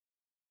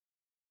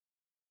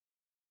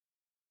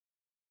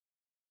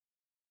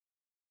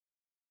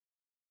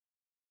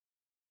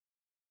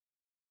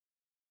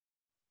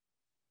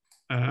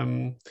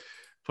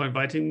for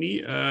inviting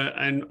me.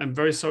 And I'm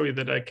very sorry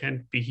that I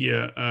can't be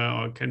here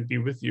or can't be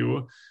with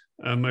you.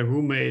 My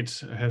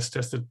roommate has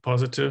tested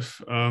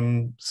positive,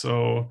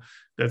 so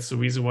that's the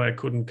reason why I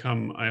couldn't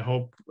come. I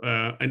hope,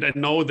 and I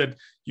know that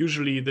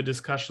usually the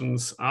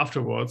discussions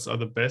afterwards are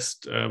the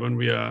best when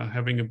we are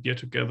having a beer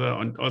together.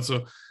 And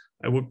also,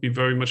 I would be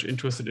very much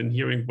interested in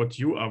hearing what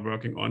you are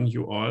working on,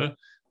 you all,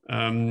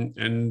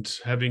 and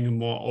having a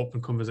more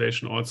open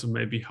conversation also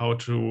maybe how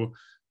to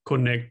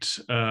connect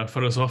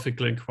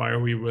philosophical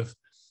inquiry with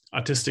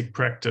artistic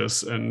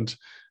practice. And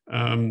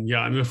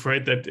yeah, I'm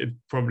afraid that it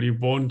probably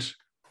won't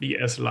be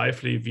as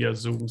lively via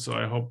Zoom. So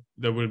I hope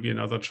there will be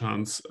another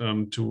chance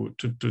to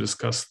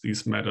discuss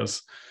these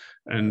matters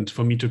and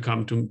for me to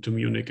come to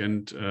Munich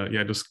and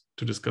yeah, just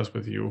to discuss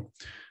with you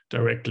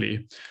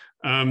directly.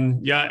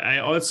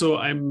 Yeah,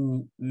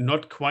 I'm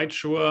not quite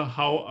sure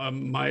how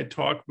my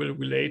talk will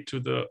relate to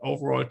the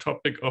overall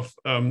topic of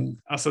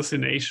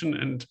assassination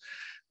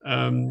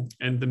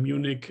and the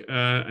Munich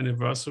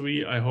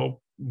anniversary. I hope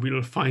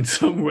we'll find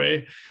some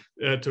way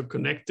to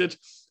connect it.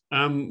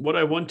 What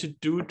I want to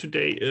do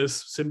today is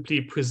simply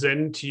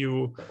present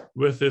you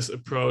with this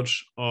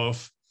approach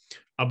of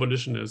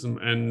abolitionism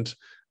and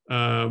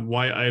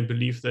why I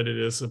believe that it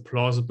is a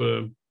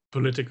plausible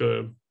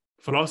political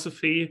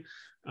philosophy,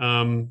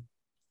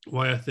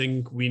 why I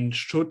think we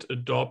should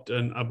adopt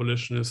an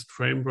abolitionist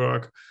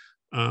framework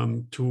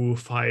to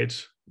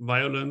fight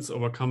violence,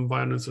 overcome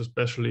violence,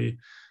 especially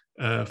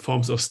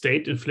forms of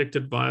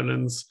state-inflicted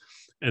violence.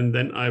 And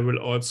then I will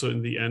also,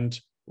 in the end,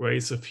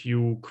 raise a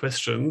few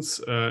questions,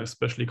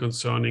 especially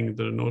concerning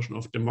the notion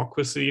of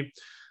democracy.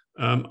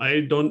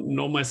 I don't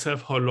know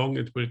myself how long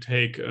it will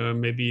take,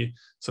 maybe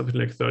something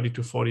like 30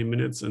 to 40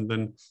 minutes. And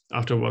then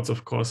afterwards,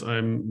 of course,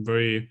 I'm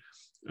very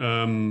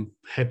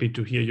happy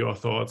to hear your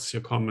thoughts,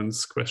 your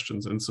comments,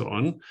 questions, and so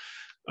on.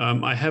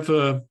 I have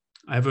a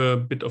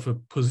bit of a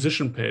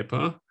position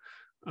paper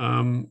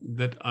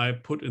that I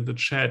put in the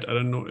chat. I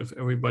don't know if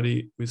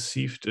everybody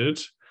received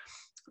it.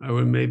 I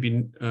will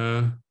maybe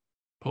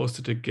post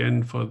it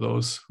again for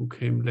those who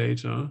came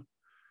later.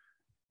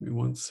 Give me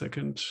 1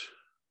 second.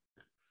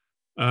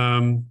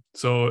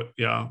 So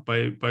yeah,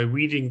 by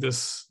reading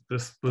this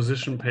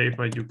position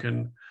paper, you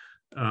can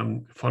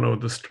follow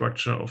the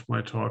structure of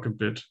my talk a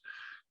bit.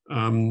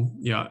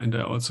 Yeah, and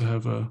I also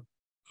have a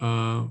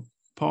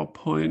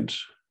PowerPoint.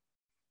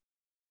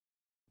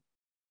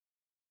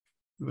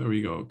 There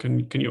we go.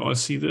 Can you all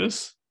see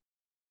this?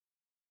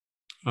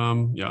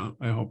 Yeah,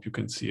 I hope you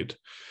can see it.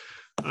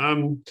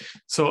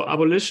 So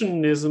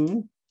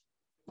abolitionism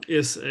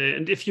is,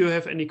 and if you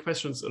have any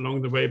questions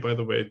along the way, by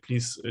the way,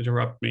 please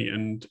interrupt me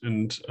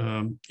and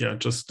yeah,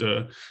 just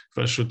if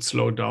I should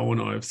slow down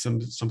or if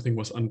something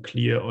was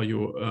unclear or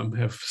you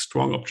have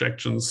strong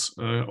objections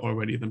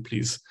already, then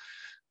please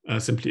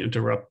simply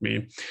interrupt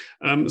me.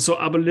 So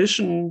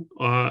abolition,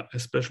 or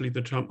especially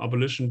the term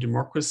abolition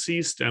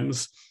democracy,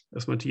 stems,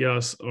 as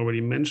Matthias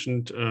already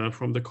mentioned,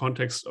 from the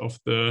context of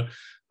the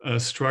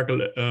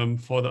struggle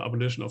for the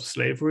abolition of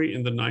slavery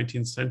in the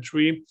 19th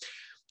century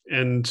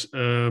and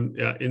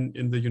yeah,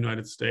 in the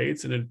United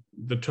States. And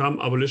the term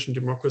abolition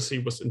democracy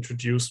was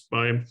introduced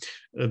by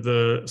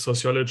the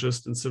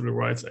sociologist and civil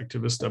rights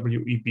activist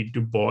W.E.B.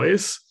 Du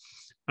Bois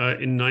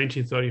in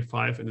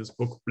 1935 in his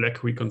book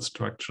Black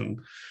Reconstruction.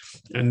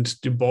 And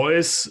Du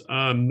Bois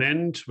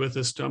meant with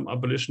this term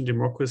abolition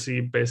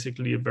democracy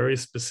basically a very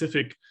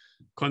specific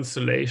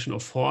constellation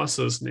of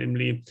forces,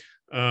 namely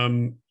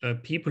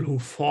people who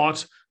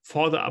fought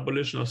for the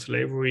abolition of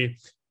slavery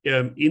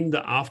in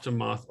the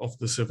aftermath of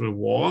the Civil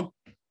War.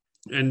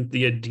 And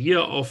the idea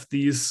of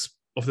this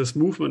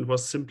movement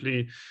was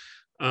simply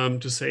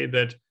to say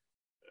that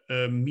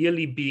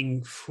merely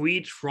being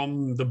freed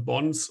from the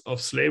bonds of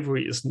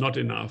slavery is not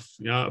enough.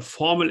 Yeah,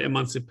 formal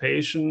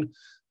emancipation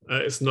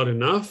is not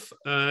enough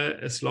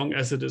as long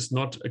as it is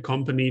not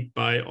accompanied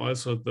by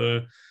also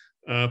the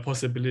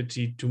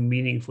possibility to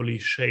meaningfully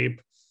shape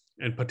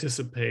and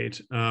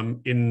participate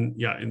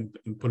in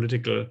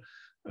political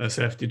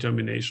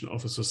self-determination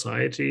of a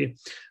society.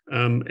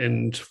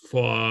 And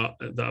for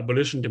the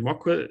abolition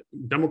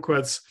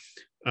Democrats,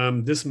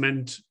 this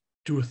meant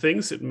two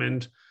things. It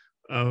meant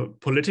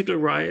political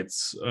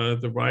rights,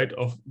 the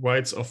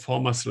rights of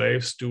former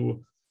slaves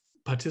to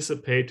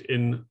participate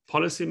in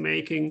policy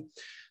making,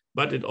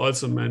 but it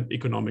also meant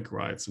economic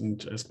rights,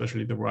 and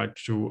especially the right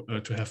to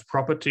have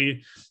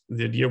property.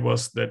 The idea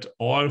was that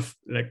all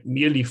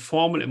merely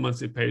formal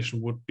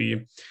emancipation would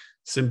be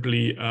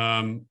simply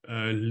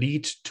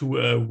lead to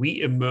a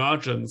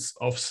re-emergence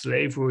of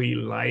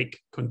slavery-like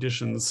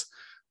conditions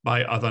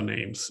by other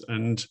names,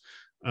 and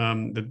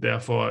that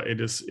therefore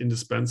it is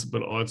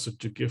indispensable also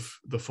to give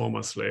the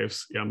former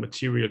slaves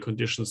material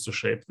conditions to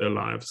shape their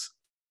lives.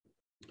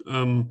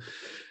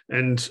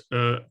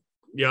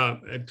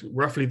 At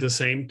roughly the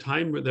same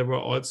time, there were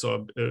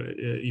also,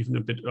 even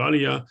a bit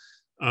earlier,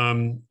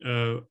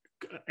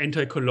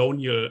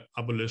 anti-colonial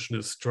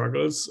abolitionist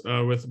struggles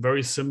with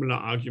very similar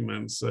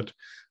arguments that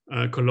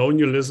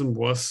colonialism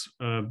was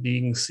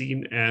being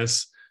seen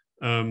as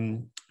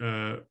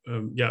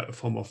a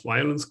form of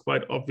violence,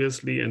 quite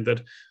obviously, and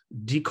that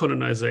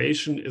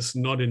decolonization is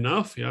not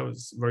enough. Yeah,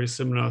 it's a very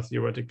similar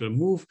theoretical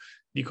move.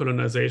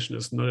 Decolonization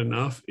is not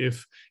enough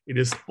if it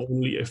is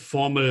only a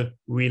formal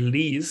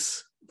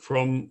release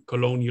from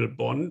colonial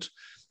bond,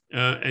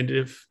 and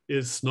if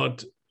it's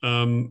not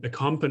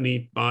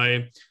accompanied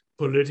by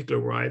political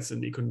rights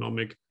and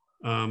economic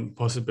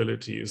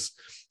possibilities.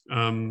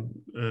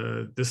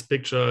 This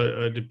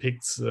picture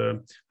depicts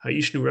the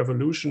Haitian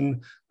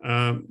Revolution,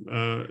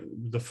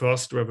 the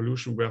first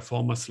revolution where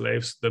former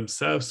slaves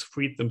themselves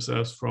freed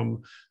themselves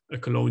from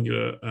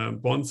colonial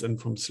bonds and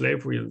from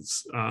slavery, and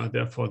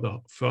therefore the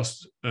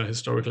first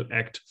historical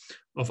act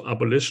of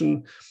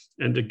abolition.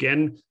 And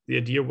again, the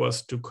idea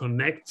was to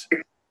connect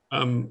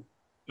the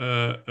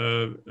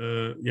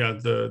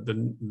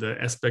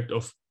aspect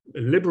of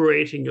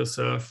liberating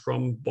yourself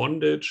from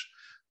bondage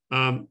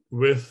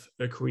with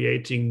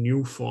creating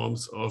new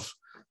forms of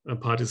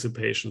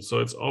participation. So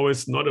it's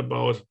always not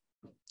about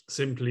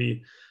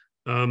simply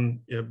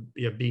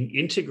being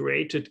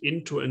integrated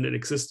into an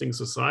existing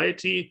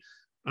society,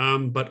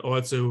 but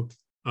also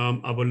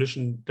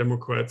abolition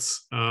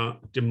Democrats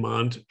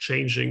demand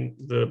changing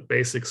the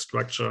basic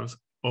structures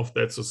of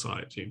that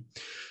society.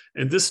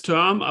 And this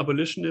term,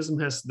 abolitionism,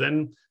 has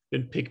then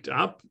been picked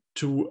up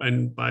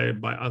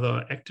by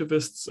other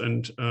activists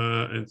and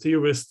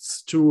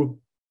theorists to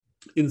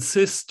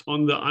insist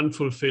on the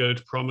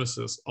unfulfilled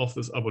promises of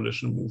this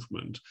abolition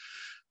movement,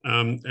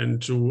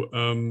 and to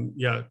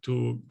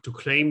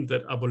claim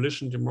that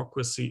abolition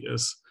democracy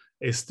is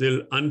a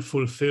still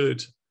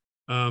unfulfilled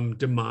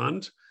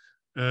demand,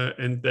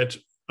 and that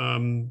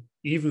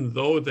even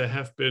though there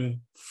have been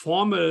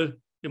formal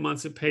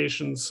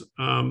emancipations,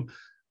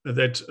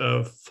 that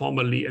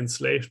formerly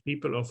enslaved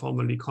people or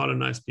formerly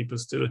colonized people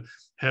still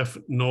have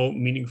no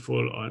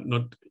meaningful or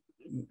not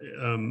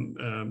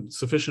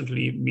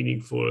sufficiently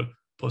meaningful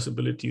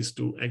possibilities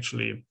to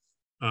actually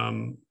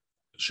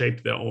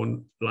shape their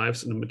own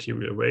lives in a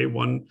material way.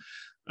 One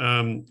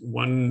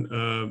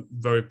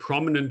very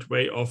prominent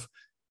way of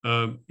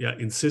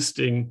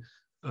insisting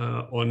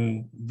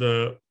on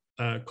the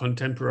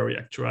contemporary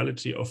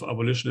actuality of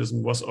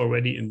abolitionism was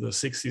already in the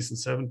 60s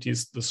and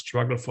 70s, the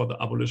struggle for the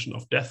abolition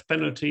of death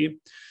penalty.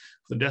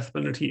 The death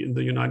penalty in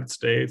the United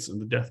States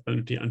and the death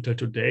penalty until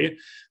today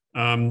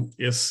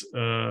is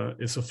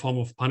a form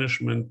of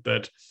punishment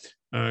that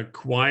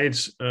quite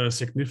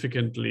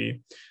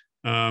significantly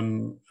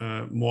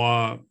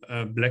more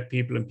Black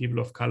people and people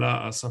of color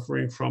are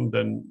suffering from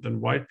than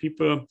white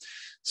people.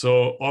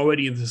 So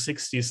already in the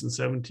 60s and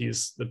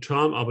 70s, the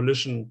term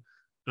abolition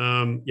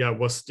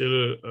was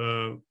still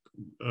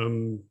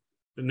an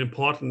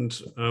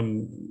important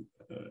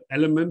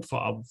element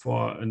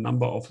for a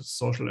number of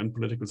social and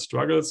political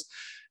struggles.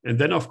 And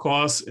then, of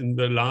course, in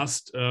the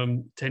last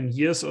 10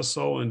 years or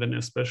so, and then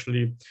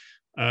especially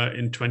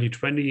in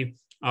 2020,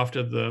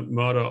 after the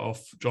murder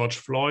of George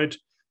Floyd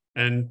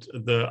and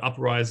the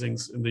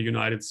uprisings in the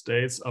United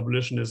States,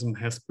 abolitionism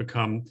has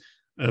become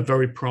a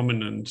very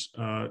prominent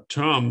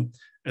term,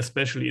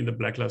 especially in the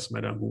Black Lives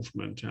Matter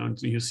movement. And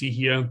so you see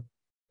here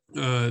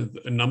a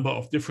number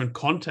of different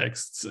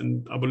contexts,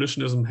 and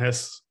abolitionism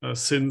has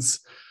since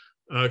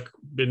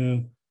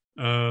been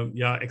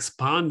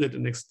expanded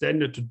and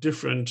extended to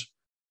different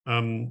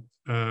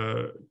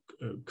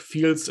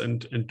fields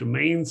and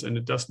domains, and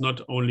it does not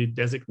only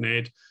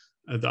designate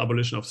the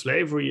abolition of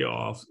slavery or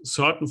of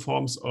certain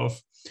forms of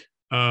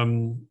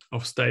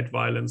state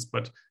violence,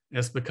 but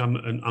has become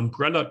an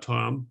umbrella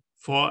term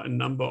for a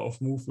number of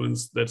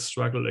movements that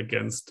struggle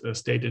against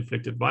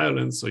state-inflicted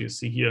violence. So you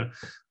see here,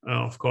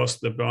 of course,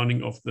 the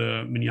burning of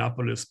the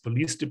Minneapolis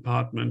Police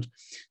Department,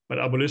 but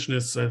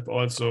abolitionists have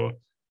also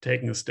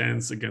taken a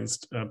stance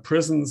against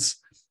prisons,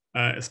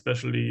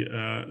 especially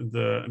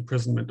the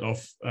imprisonment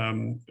of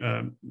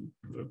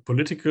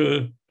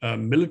political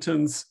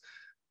militants.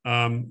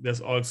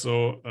 There's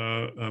also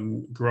a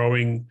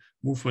growing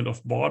movement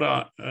of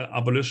border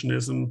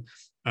abolitionism.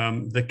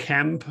 The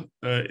camp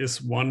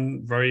is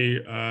one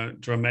very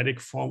dramatic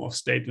form of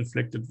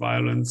state-inflicted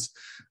violence.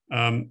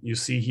 You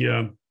see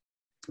here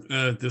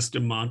this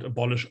demand,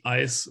 abolish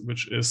ICE,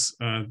 which is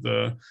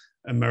the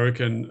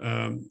American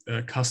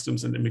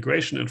Customs and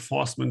Immigration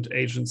Enforcement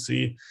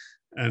Agency.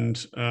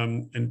 And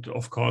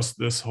of course,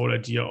 this whole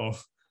idea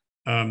of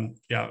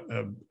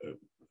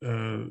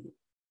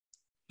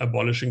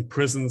abolishing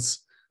prisons,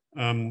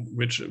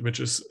 which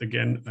is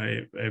again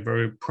a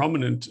very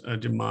prominent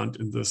demand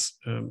in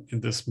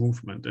this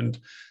movement. And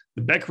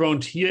the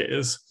background here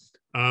is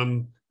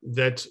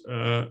that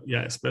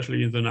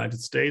especially in the United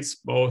States,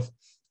 both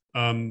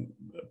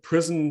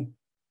prison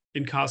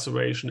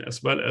incarceration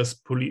as well as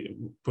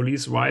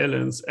police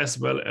violence as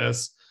well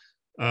as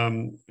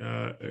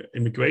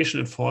immigration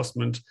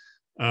enforcement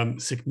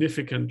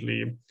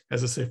significantly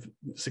has a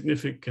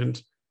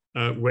significant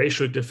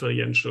racial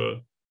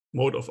differential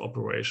mode of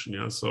operation.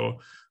 Yeah, so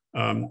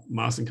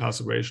mass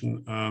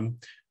incarceration,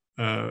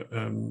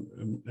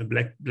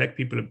 black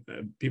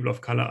people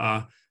of color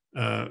are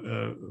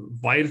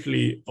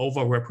wildly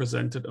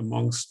overrepresented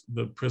amongst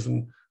the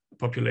prison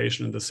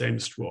population, and the same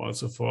is true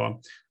also for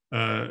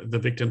the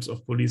victims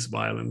of police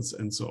violence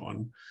and so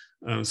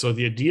on. So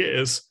the idea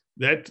is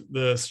that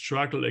the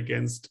struggle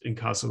against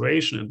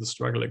incarceration and the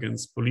struggle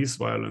against police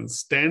violence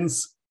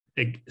stands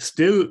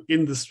still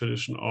in this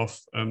tradition of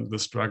the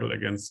struggle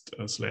against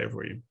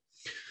slavery.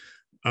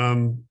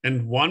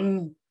 And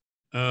one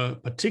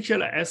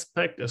particular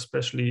aspect,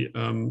 especially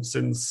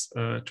since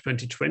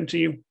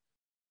 2020,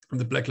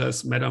 the Black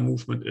Lives Matter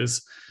movement,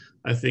 is,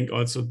 I think,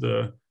 also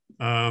the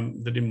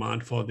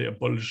demand for the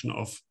abolition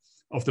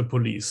of the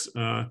police,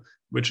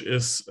 which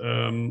is,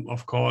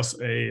 of course,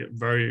 a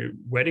very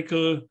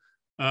radical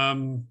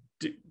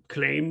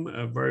claim,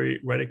 a very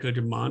radical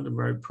demand, and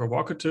very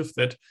provocative,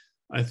 that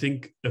I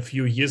think a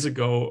few years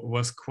ago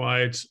was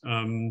quite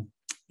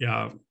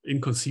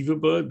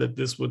inconceivable that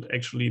this would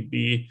actually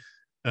be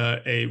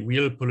a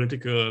real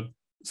political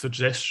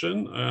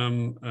suggestion,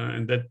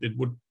 and that it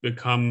would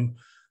become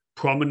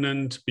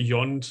prominent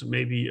beyond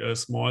maybe a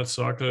small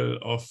circle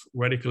of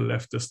radical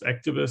leftist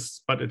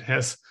activists, but it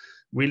has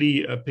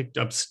really picked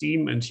up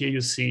steam. And here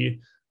you see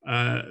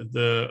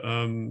the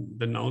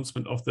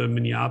announcement of the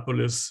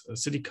Minneapolis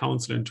City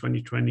Council in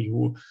 2020,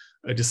 who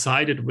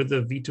decided with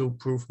a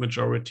veto-proof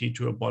majority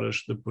to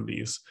abolish the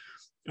police.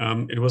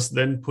 It was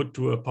then put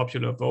to a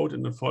popular vote,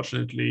 and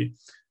unfortunately,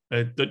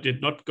 that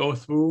did not go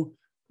through.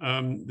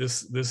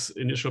 This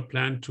initial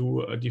plan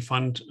to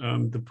defund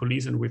the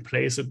police and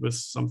replace it with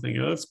something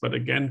else. But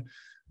again,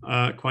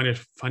 find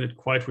it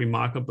quite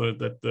remarkable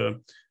that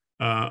the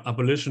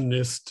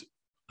abolitionist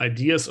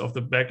ideas of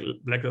the Black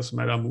Lives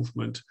Matter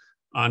movement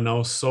are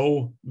now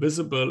so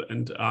visible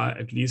and are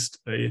at least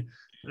a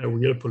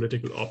real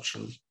political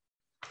option.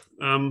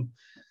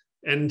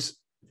 And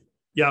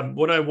yeah,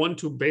 what I want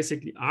to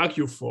basically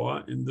argue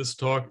for in this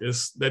talk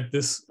is that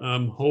this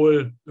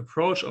whole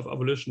approach of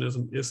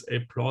abolitionism is a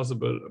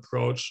plausible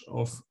approach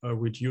of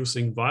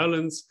reducing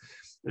violence,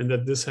 and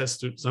that this has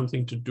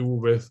something to do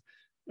with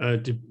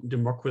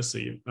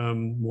democracy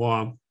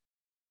more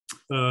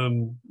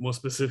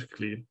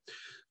specifically.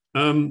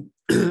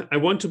 I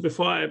want to,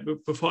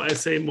 before I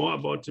say more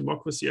about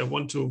democracy, I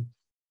want to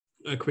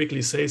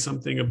quickly say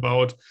something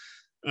about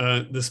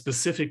the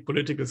specific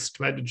political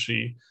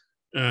strategy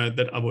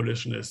that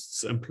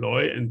abolitionists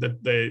employ, and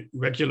that they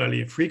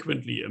regularly,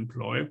 frequently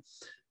employ.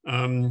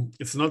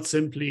 It's not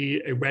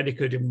simply a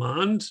radical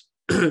demand.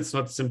 It's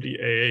not simply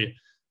a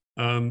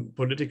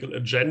political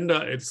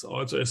agenda. It's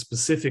also a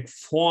specific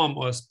form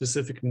or a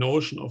specific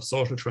notion of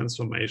social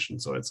transformation.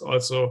 So it's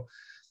also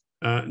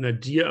an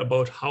idea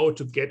about how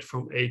to get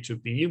from A to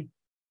B.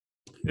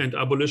 And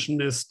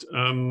abolitionists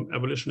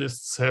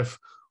have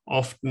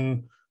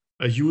often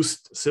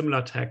used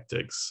similar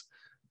tactics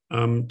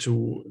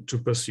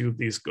to pursue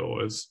these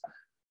goals.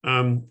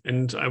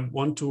 And I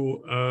want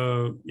to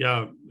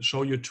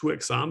show you two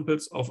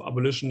examples of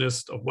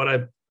what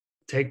I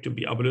take to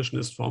be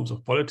abolitionist forms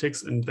of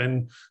politics, and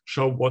then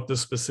show what the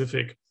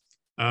specific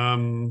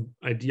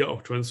idea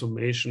of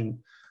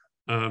transformation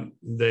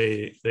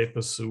they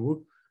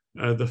pursue.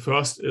 The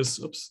first is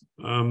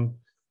the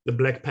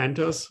Black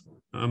Panthers.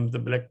 The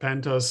Black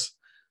Panthers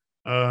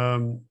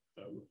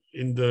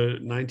in the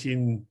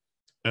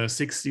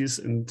 1960s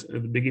and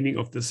at the beginning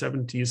of the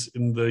 70s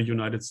in the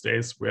United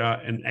States were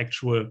an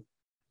actual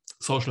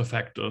social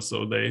factor.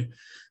 So they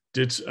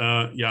did,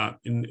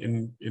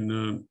 in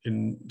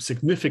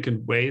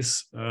significant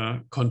ways,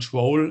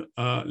 control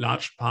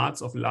large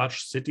parts of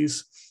large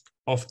cities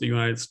of the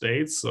United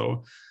States.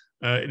 So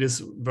it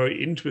is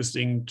very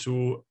interesting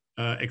to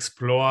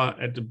explore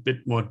at a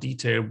bit more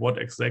detail what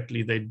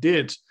exactly they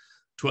did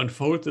to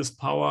unfold this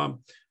power,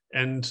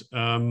 and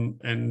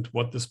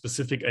what the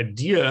specific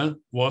idea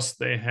was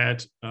they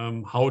had,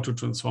 how to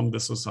transform the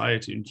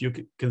society. And you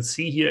can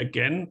see here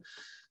again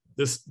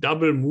this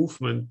double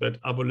movement that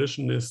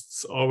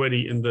abolitionists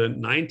already in the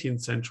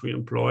 19th century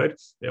employed.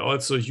 They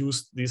also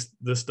used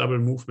this double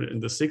movement in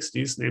the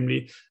 60s,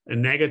 namely a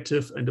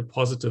negative and a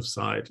positive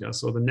side. Yeah,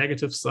 so the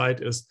negative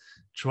side is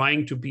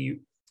trying to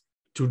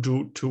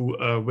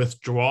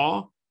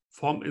withdraw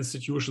from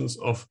institutions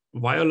of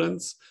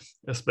violence,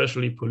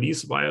 especially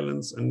police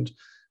violence. And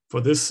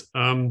for this,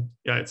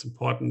 it's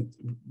important,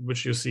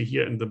 which you see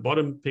here in the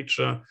bottom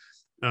picture,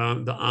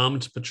 the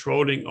armed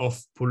patrolling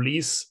of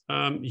police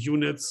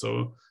units.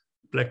 So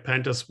Black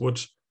Panthers would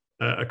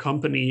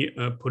accompany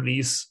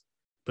police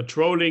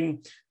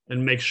patrolling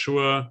and make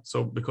sure,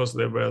 so because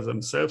they were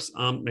themselves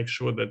armed, make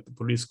sure that the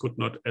police could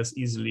not as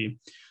easily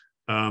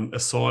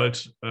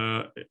assault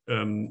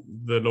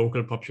the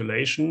local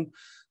population.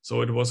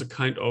 So it was a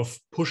kind of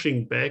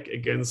pushing back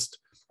against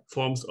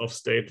forms of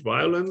state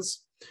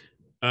violence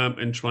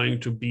and trying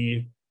to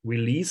be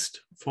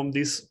released from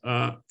these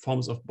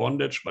forms of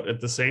bondage. But at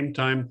the same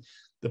time,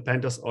 the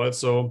Panthers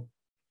also,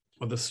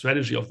 or the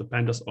strategy of the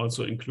Panthers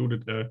also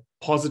included a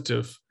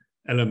positive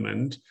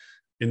element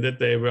in that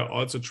they were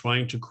also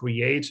trying to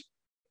create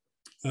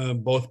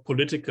both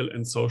political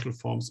and social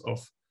forms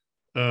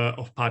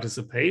of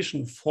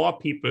participation for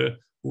people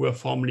who were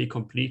formerly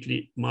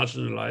completely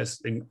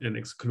marginalized and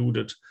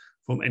excluded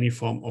from any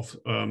form of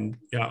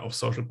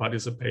social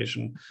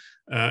participation.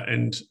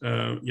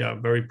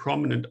 Very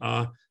prominent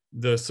are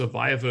the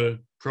survival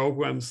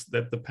programs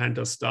that the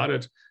Panthers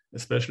started,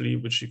 especially,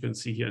 which you can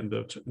see here in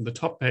the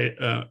top page,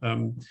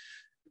 on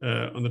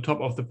the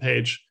top of the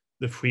page,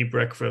 the free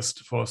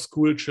breakfast for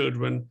school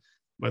children.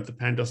 But the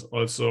Panthers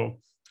also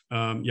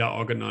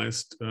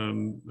organized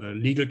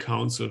legal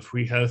counsel,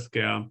 free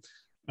healthcare,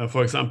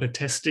 for example,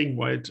 testing,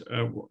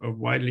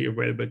 widely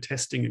available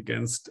testing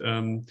against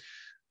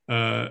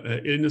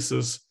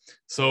illnesses.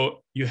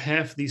 So you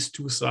have these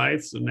two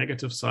sides, the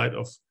negative side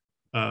of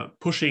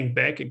pushing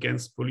back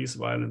against police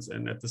violence,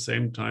 and at the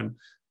same time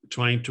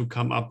trying to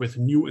come up with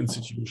new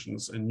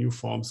institutions and new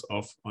forms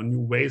of, or new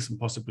ways and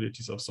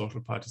possibilities of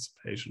social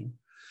participation.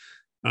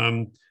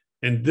 And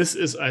this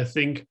is, I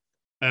think,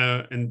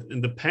 and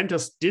the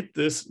Panthers did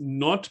this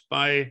not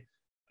by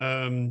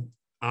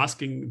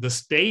asking the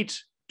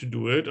state to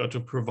do it or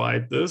to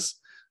provide this,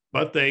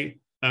 but they,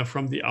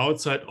 from the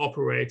outside,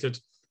 operated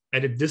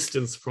at a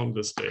distance from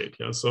the state.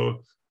 Yeah?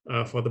 So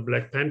for the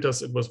Black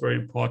Panthers, it was very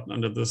important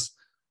under this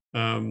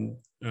term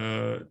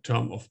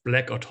of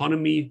Black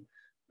autonomy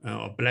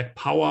or Black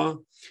power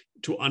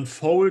to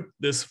unfold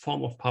this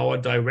form of power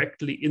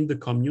directly in the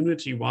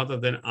community rather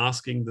than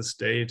asking the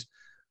state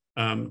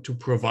to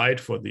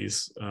provide for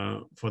these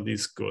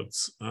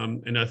goods.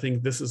 And I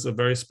think this is a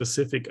very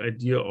specific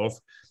idea of,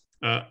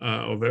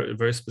 or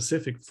very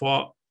specific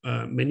for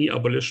many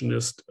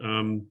abolitionist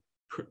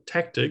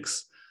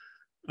tactics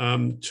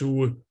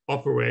to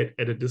operate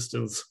at a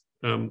distance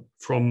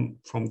from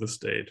the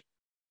state.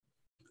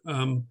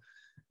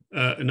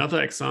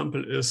 Another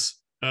example is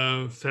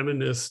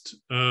feminist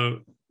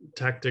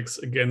tactics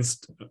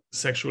against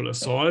sexual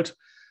assault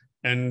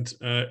and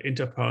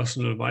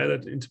interpersonal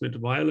violence, intimate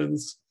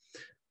violence.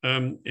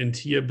 And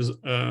here,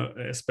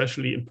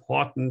 especially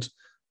important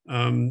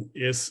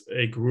is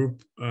a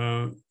group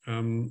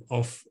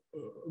of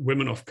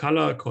women of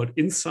color called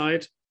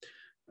Inside,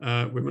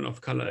 Women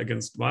of Color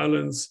Against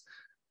Violence,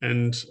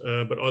 and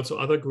but also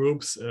other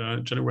groups,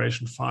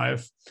 Generation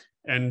 5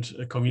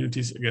 and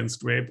Communities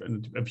Against Rape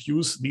and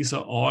Abuse. These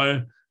are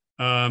all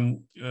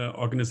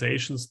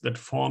organizations that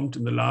formed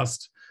in the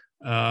last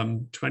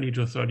 20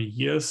 to 30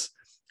 years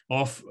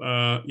of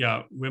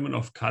women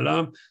of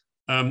color.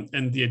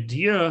 And the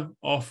idea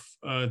of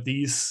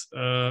these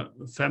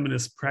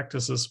feminist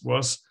practices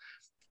was,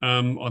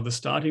 or the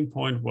starting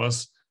point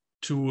was,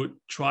 to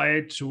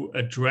try to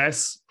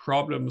address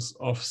problems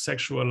of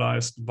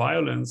sexualized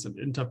violence and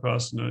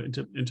interpersonal,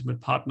 intimate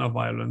partner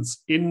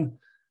violence in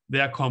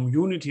their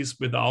communities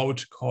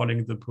without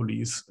calling the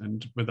police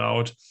and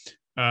without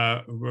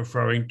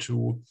referring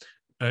to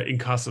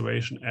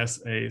incarceration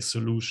as a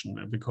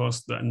solution.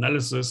 Because the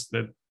analysis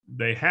that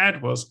they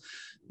had was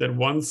that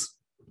once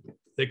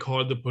they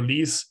call the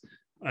police,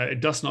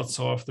 it does not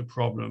solve the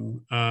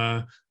problem,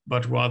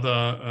 but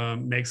rather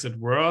makes it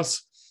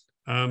worse.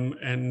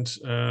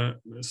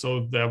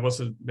 So there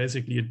was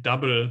basically a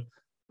double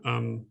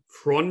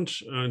front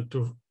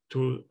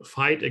to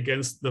fight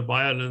against the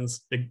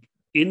violence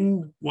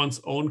in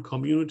one's own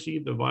community,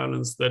 the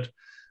violence that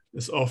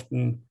is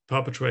often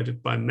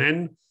perpetrated by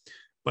men,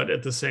 but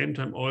at the same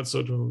time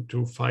also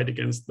to fight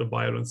against the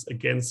violence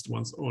against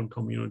one's own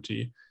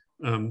community,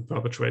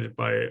 perpetrated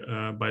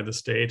by the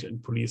state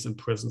and police and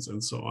prisons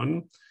and so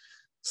on.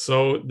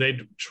 So they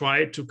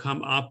tried to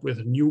come up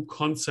with new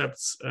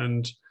concepts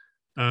and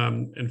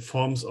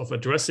forms of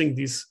addressing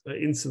these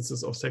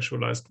instances of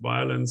sexualized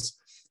violence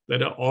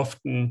that are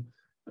often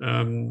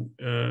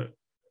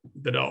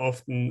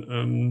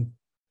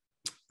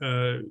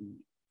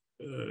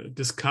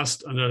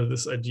discussed under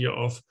this idea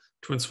of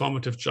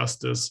transformative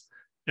justice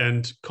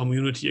and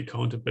community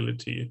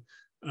accountability.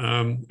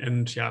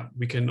 And yeah,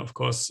 we can of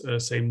course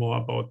say more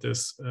about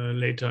this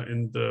later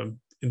in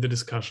the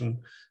discussion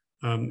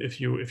if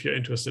you're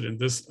interested in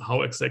this,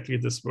 how exactly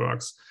this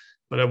works.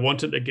 But I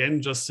wanted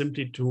again just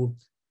simply to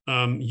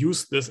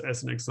use this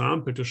as an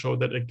example to show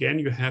that again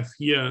you have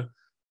here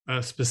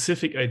a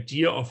specific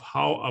idea of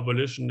how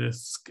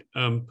abolitionists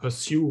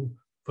pursue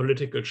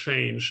political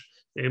change,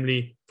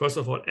 namely, first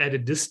of all, at a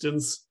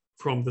distance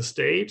from the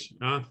state,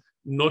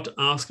 not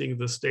asking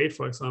the state,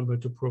 for example,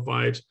 to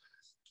provide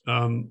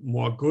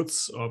more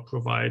goods or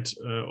provide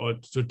or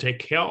to take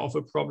care of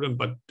a problem,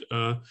 but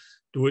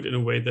do it in a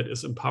way that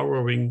is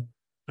empowering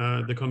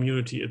the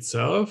community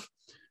itself.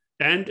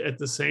 And at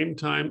the same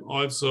time,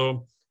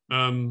 also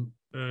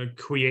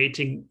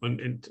creating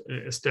and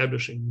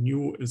establishing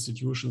new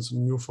institutions,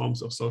 new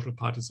forms of social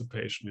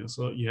participation. Yeah?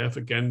 So you have,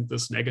 again,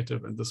 this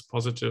negative and this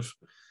positive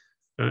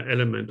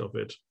element of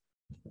it.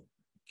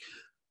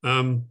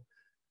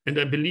 And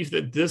I believe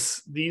that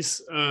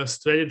these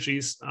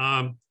strategies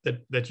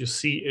that you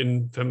see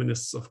in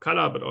feminists of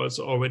color, but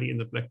also already in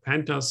the Black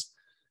Panthers,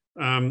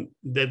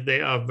 that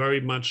they are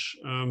very much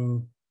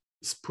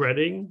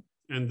spreading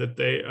and that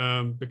they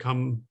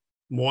become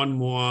more and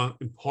more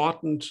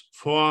important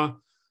for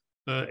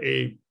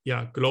a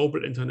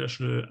global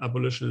international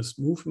abolitionist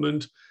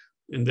movement,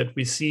 in that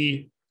we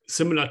see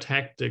similar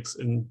tactics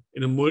in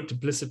a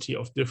multiplicity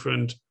of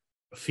different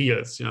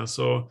fields. Yeah,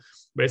 so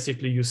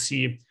basically you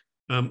see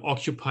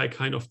Occupy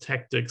kind of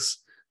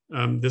tactics.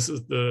 This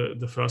is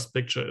the first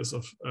picture is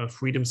of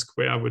Freedom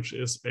Square, which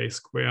is a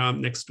square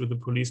next to the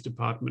police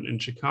department in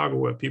Chicago,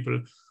 where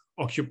people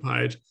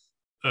occupied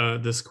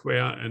the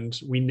square, and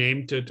we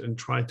named it and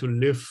tried to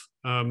live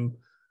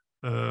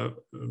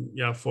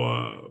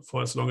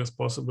for as long as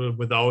possible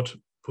without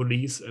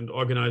police and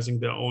organizing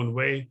their own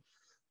way.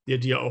 The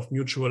idea of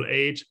mutual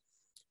aid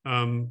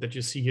that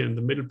you see here in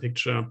the middle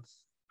picture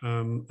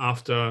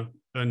after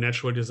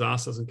natural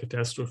disasters and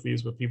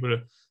catastrophes, where people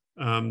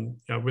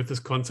with this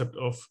concept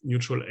of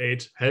mutual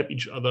aid help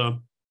each other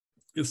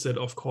instead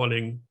of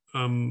calling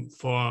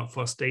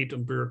for state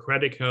and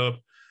bureaucratic help.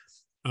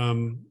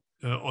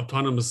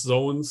 Autonomous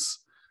zones,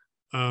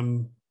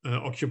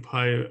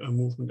 Occupy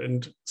movement,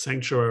 and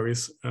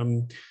sanctuaries,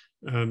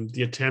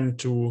 the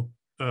attempt to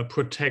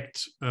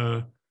protect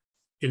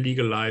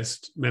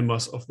illegalized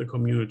members of the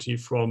community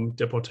from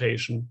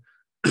deportation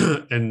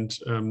and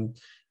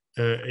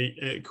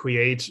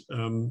create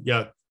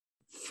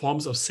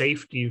forms of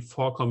safety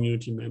for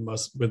community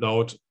members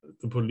without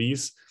the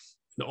police.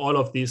 And all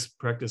of these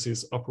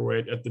practices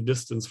operate at the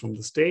distance from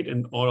the state,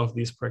 and all of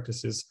these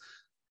practices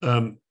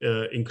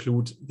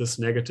include this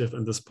negative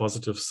and this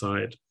positive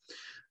side.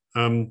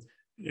 And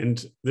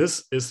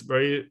this is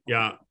very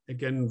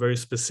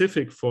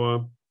specific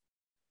for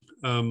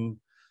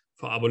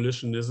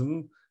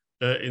abolitionism,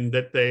 in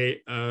that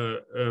they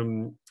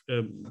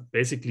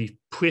basically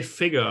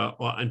prefigure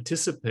or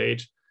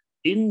anticipate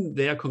in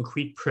their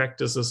concrete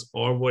practices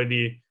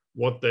already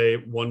what they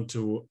want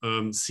to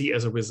see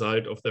as a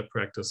result of their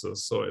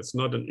practices. So it's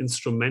not an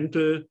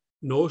instrumental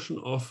notion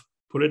of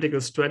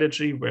political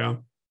strategy where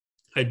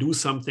I do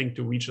something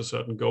to reach a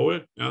certain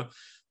goal. Yeah?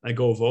 I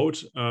go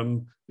vote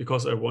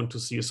because I want to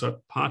see a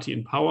certain party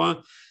in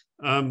power.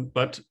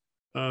 But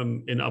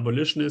in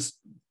abolitionist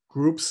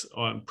groups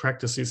or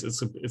practices,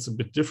 it's a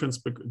bit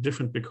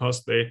different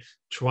because they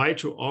try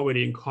to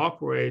already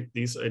incorporate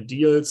these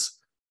ideals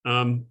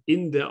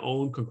in their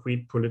own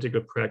concrete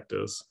political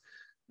practice.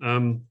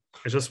 I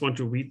just want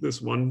to read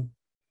this one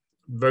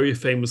very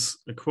famous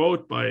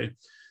quote by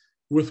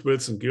Ruth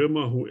Wilson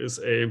Gilmer, who is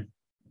a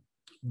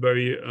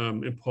very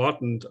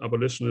important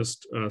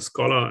abolitionist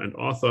scholar and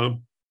author.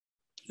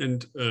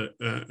 And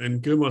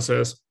Gilmer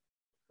says,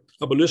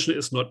 abolition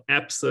is not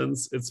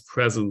absence, it's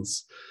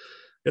presence.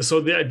 And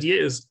so the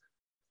idea is,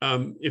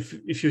 when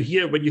you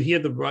hear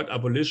the word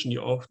abolition,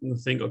 you often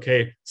think,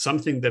 okay,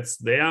 something that's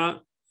there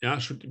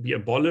should be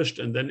abolished,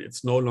 and then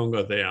it's no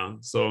longer there.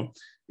 So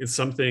it's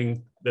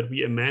something that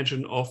we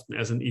imagine often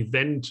as an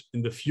event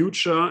in the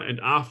future, and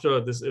after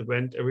this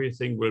event,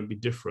 everything will be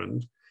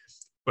different.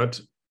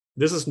 But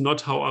this is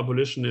not how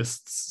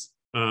abolitionists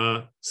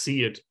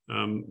see it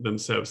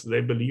themselves.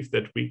 They believe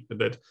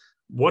that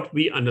what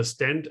we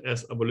understand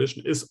as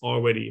abolition is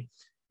already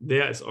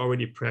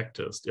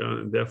practiced. Yeah?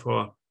 And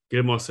therefore,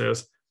 Gilmore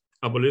says,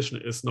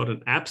 abolition is not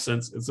an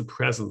absence, it's a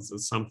presence.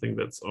 It's something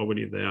that's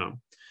already there.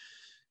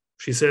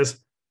 She says,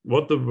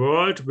 what the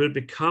world will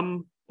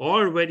become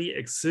already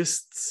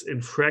exists in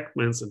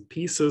fragments and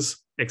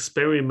pieces,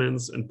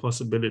 experiments and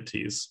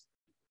possibilities.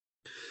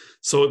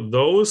 So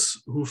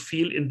those who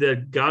feel in their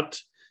gut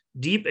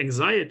deep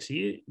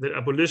anxiety that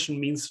abolition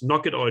means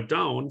knock it all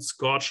down,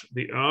 scorch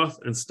the earth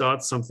and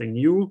start something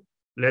new,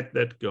 let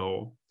that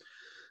go.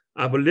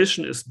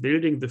 Abolition is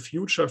building the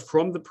future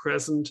from the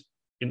present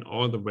in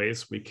all the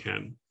ways we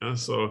can.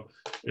 So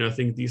I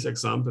think these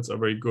examples are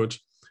very good,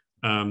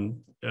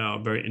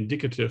 very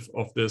indicative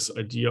of this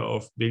idea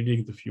of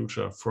building the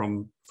future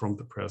from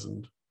the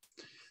present.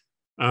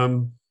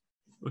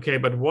 Okay,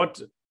 but what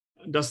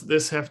does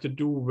this have to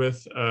do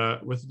with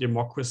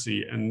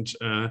democracy and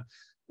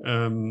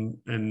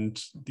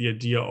the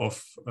idea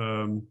of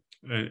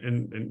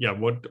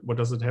what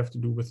does it have to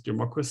do with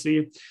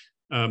democracy?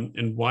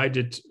 And why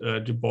did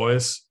Du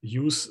Bois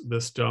use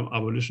this term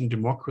abolition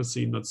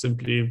democracy, not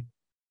simply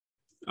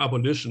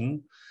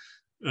abolition?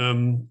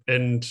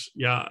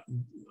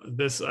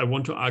 This I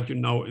want to argue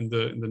now in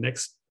the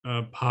next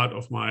part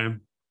of my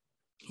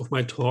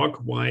talk,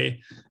 why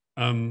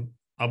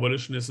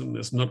abolitionism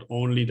is not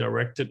only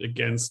directed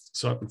against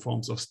certain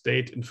forms of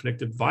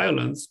state-inflicted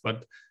violence,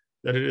 but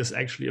that it is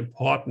actually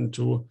important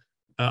to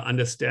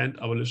understand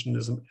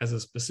abolitionism as a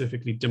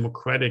specifically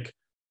democratic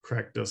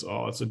practice or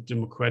also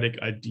democratic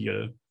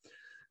ideal.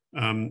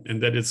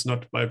 And that it's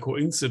not by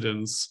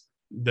coincidence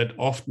that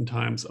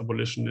oftentimes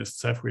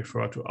abolitionists have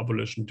referred to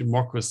abolition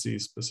democracy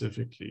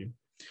specifically.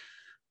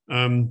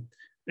 I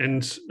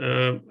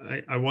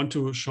want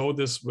to show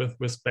this with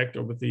respect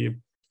or with the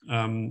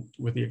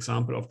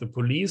example of the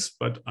police,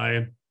 but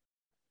I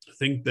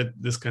think that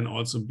this can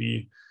also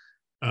be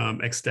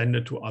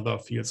extended to other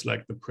fields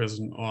like the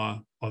prison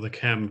or the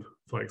camp,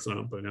 for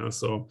example. Yeah?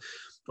 So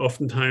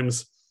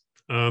oftentimes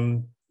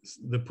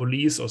the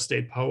police or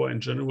state power in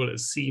general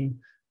is seen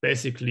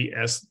basically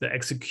as the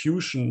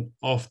execution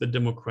of the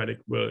democratic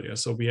will. Yeah?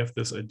 So we have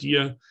this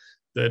idea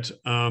that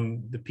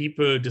the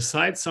people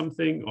decide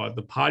something or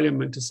the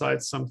parliament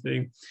decides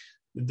something,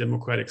 the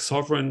democratic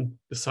sovereign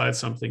decides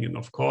something, and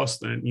of course,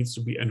 then it needs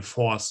to be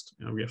enforced.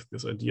 You know, we have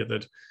this idea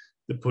that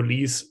the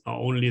police are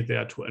only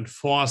there to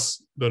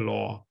enforce the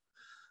law.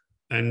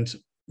 And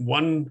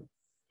one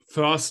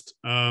first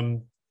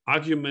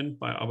argument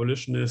by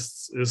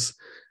abolitionists is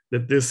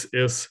that this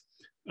is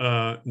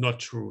not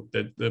true,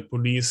 that the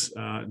police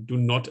do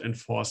not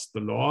enforce the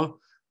law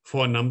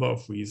for a number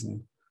of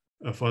reasons.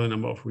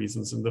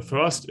 And the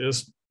first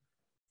is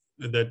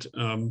that,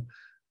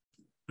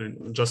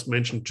 and just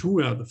mentioned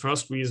two. The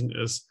first reason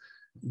is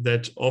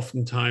that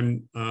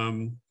oftentimes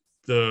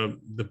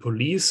the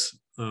police,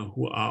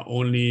 who are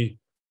only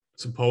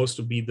supposed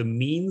to be the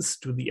means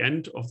to the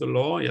end of the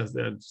law, yes,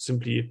 they're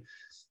simply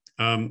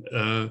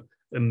a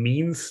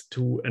means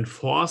to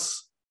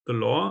enforce the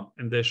law,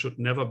 and they should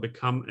never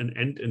become an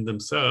end in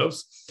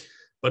themselves.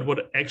 But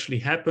what actually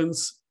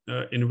happens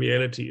in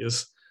reality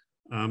is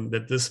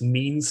that this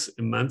means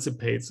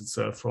emancipates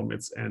itself from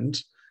its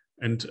end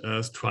and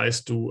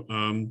tries to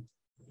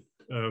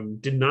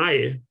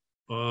deny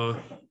or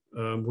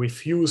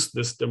refuse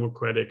this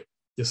democratic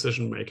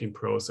decision-making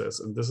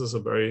process. And this is a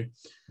very,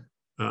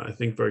 I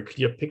think, very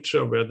clear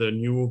picture where the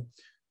new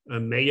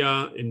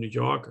mayor in New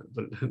York,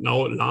 the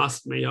now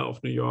last mayor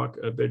of New York,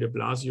 Bill de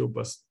Blasio,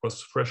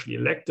 was freshly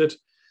elected,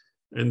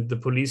 and the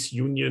police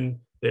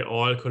union, they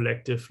all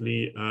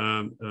collectively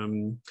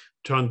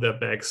turned their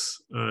backs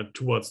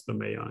towards the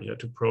mayor, yeah,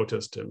 to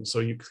protest him. So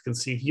you can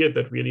see here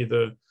that really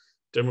the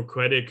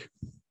democratically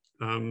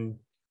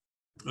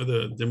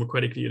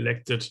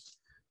elected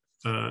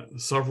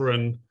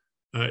sovereign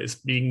is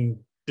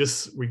being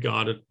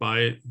disregarded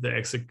by the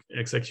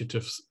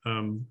executive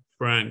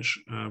branch,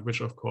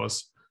 which of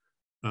course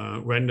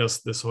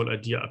renders this whole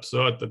idea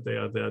absurd, that they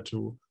are there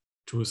to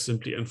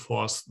simply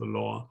enforce the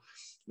law.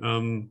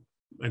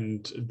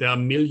 And there are a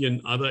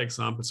million other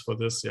examples for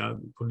this. Yeah,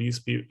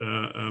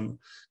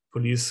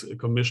 police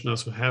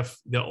commissioners who have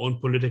their own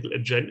political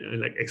agenda,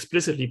 like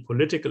explicitly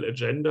political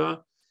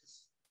agenda.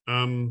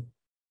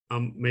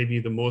 Maybe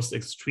the most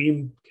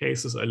extreme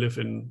cases. I live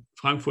in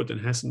Frankfurt in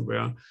Hessen,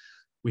 where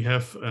we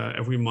have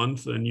every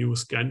month a new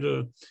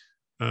scandal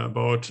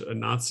about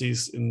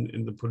Nazis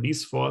in the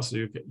police force.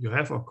 You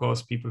have, of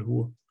course,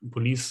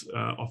 police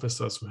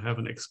officers who have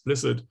an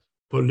explicit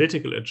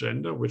political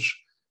agenda, which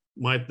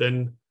might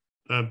then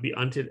be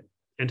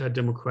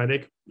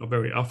anti-democratic, or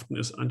very often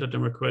is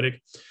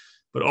anti-democratic.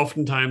 But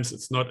oftentimes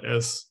it's not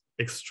as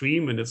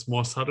extreme, and it's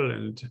more subtle,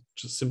 and it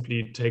just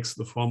simply takes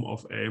the form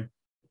of a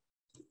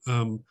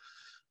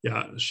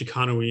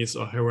chicaneries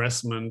or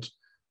harassment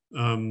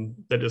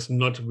that is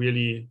not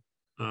really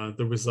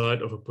the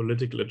result of a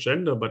political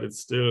agenda, but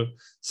it's still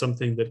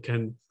something that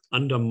can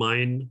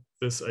undermine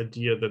this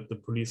idea that the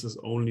police is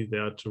only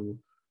there to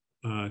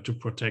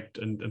protect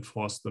and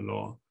enforce the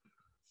law.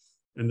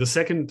 And the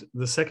second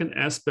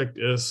aspect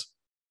is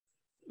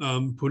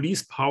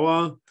police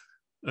power,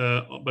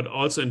 but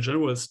also in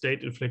general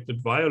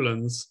state-inflicted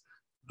violence,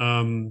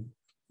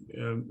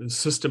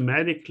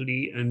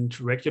 systematically and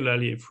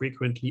regularly and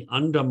frequently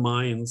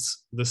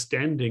undermines the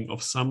standing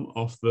of some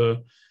of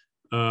the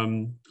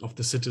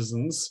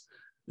citizens,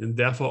 and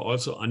therefore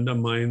also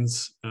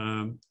undermines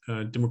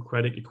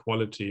democratic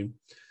equality.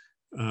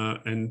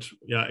 And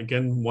yeah,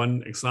 again,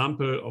 one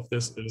example of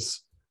this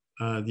is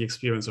the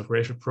experience of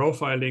racial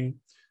profiling.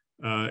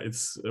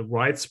 It's a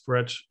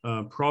widespread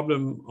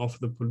problem of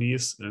the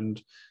police,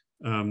 and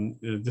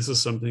this is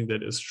something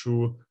that is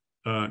true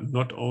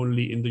not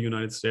only in the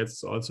United States,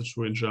 it's also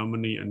true in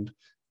Germany. And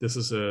this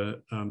is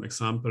an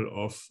example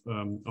of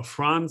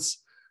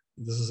France.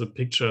 This is a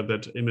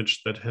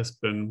image that has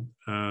been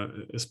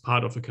is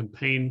part of a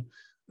campaign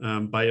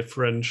by a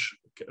French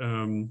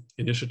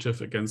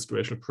initiative against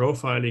racial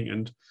profiling.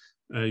 And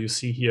you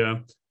see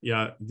here,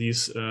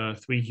 these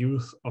three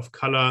youth of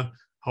color,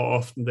 how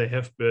often they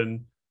have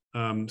been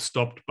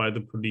stopped by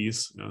the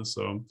police.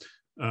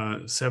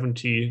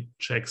 70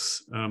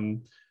 checks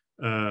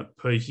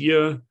per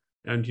year.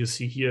 And you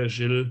see here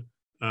Gilles,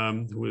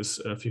 who is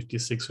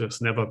 56, who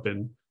has never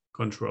been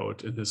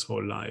controlled in his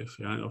whole life.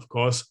 Yeah? And of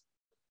course,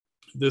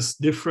 this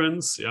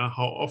difference,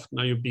 how often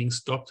are you being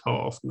stopped, how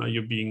often are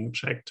you being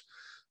checked,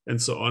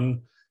 and so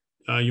on.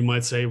 You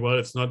might say, well,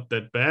 it's not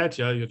that bad,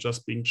 you're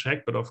just being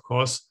checked. But of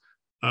course,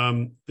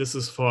 this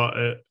is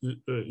for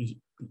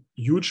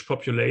huge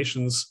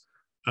populations,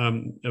 a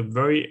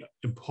very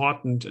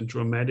important and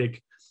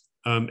dramatic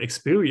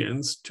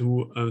experience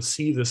to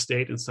see the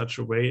state in such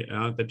a way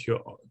that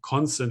you're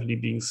constantly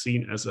being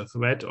seen as a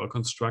threat or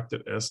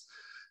constructed as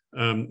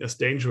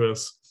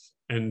dangerous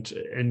and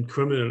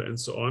criminal and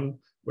so on.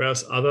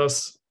 Whereas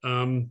others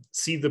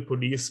see the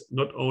police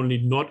not only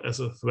not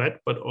as a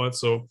threat, but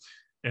also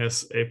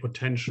as a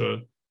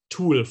potential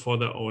tool for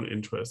their own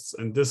interests.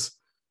 And this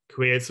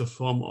creates a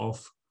form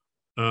of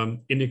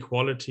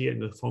inequality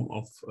and a form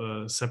of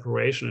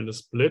separation and a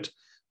split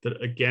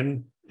that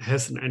again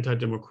has an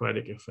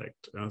anti-democratic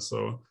effect.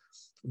 So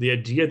the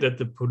idea that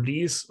the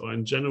police, or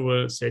in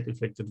general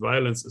state-inflicted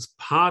violence, is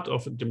part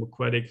of a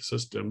democratic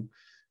system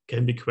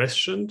can be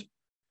questioned.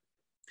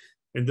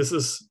 And this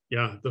is,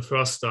 yeah, the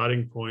first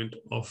starting point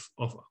of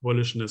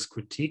abolitionist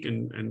critique.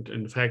 And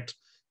in fact,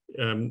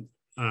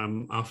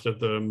 after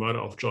the murder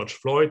of George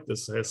Floyd,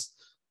 this has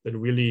been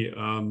really,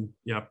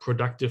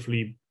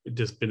 productively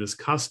been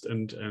discussed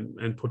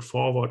and put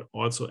forward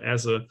also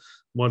as a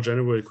more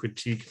general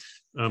critique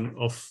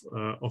of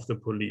the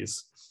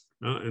police.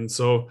 And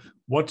so,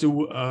 what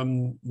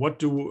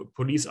do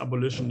police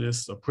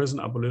abolitionists or prison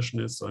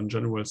abolitionists or in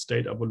general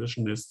state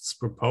abolitionists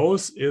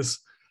propose is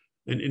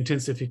an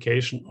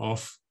intensification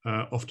of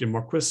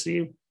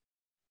democracy.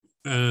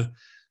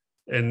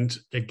 And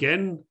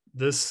again,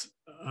 these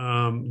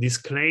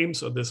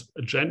claims or this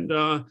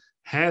agenda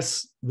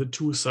has the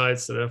two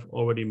sides that I've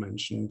already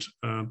mentioned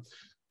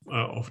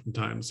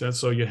oftentimes.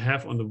 So you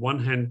have on the one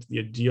hand the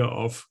idea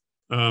of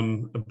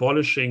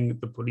abolishing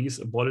the police,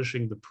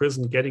 abolishing the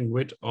prison, getting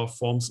rid of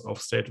forms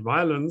of state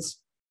violence,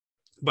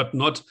 but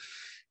not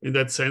in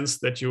that sense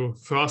that you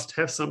first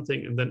have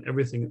something and then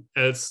everything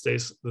else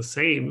stays the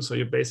same. So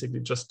you basically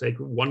just take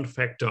one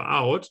factor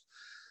out,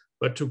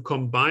 but to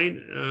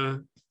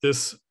combine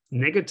this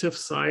negative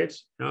side,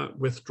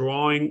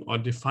 withdrawing or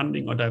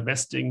defunding or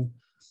divesting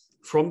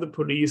from the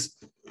police,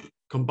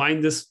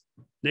 combine this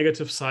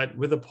negative side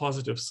with a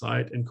positive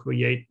side and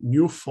create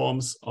new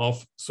forms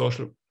of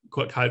social,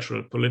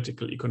 cultural,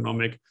 political,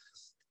 economic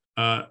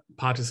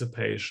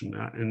participation.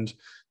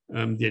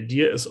 And the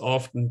idea is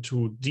often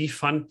to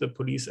defund the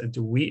police and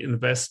to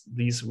reinvest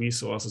these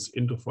resources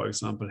into, for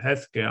example,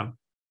 healthcare,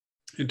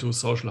 into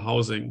social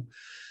housing,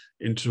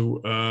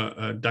 into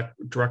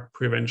drug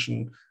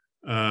prevention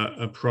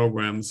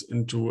programs,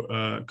 into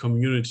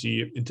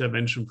community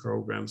intervention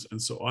programs,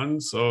 and so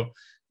on. So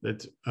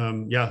that,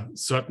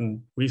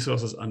 certain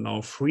resources are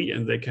now free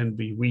and they can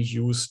be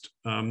reused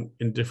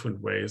in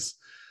different ways.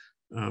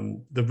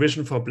 The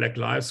Vision for Black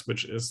Lives,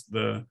 which is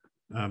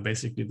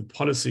basically the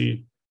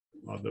policy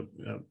or the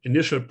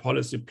initial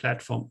policy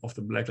platform of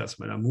the Black Lives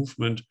Matter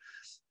movement,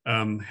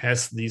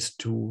 has these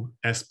two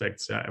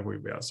aspects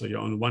everywhere. So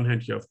on the one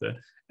hand, you have the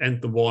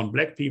end the war on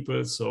Black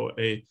people, so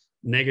a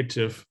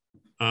negative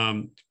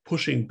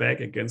pushing back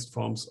against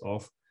forms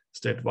of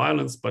state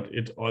violence, but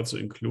it also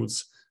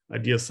includes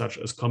ideas such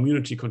as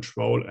community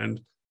control and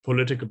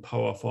political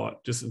power for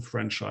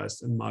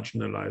disenfranchised and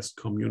marginalized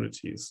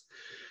communities.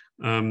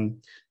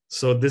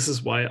 So this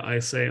is why I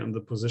say on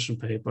the position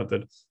paper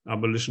that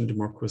abolition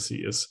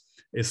democracy is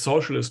a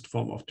socialist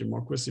form of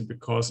democracy,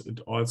 because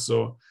it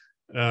also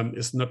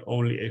is not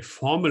only a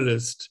formal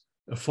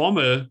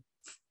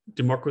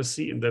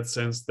democracy in that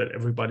sense that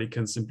everybody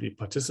can simply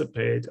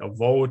participate or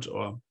vote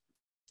or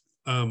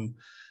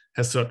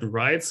has certain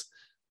rights,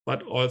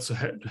 but also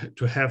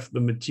to have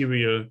the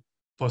material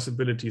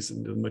possibilities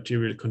and the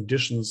material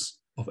conditions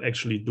of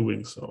actually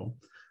doing so.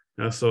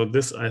 So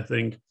this, I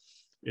think,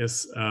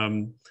 is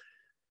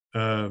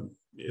a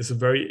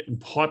very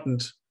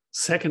important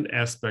second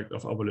aspect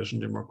of abolition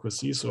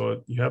democracy.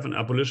 So you have an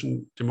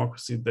abolition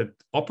democracy that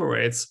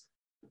operates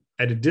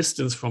at a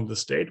distance from the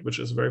state, which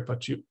is very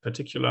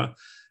particular,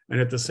 and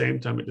at the same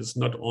time, it is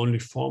not only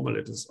formal;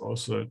 it is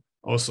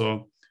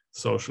also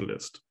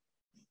socialist.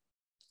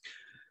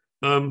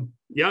 And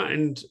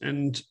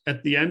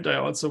at the end, I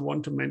also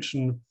want to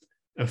mention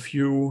a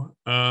few,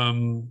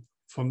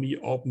 for me,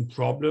 open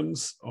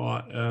problems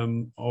or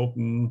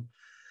open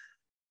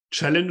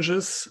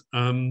challenges,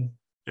 and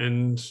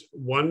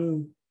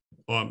one,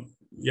 or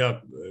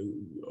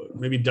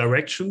maybe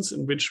directions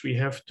in which we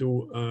have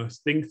to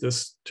think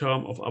this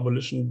term of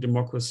abolition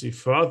democracy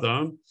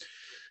further.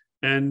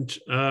 And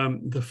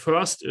the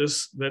first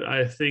is that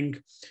I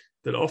think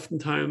that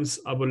oftentimes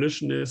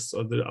abolitionists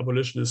or the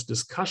abolitionist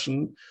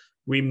discussion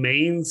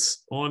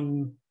remains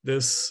on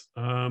this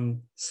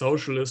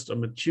socialist or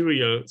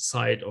material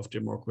side of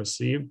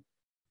democracy,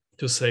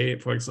 to say,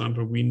 for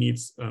example, we need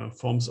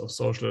forms of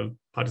social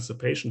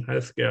participation,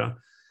 healthcare,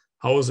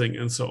 housing,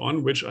 and so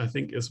on, which I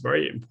think is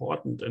very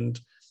important and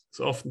is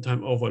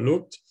oftentimes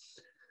overlooked.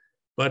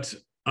 But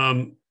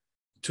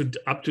to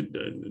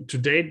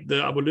date,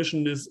 the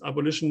abolition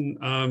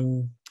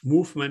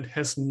movement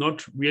has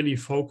not really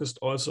focused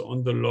also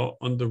on the law,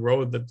 on the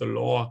role that the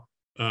law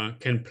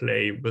can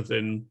play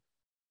within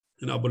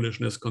an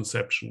abolitionist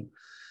conception.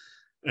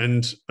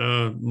 And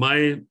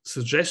my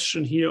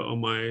suggestion here, or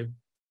my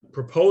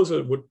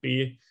proposal, would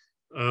be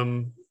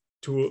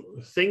to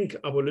think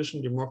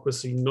abolition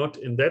democracy not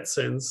in that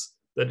sense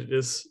that it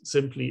is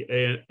simply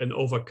an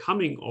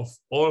overcoming of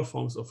all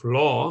forms of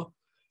law,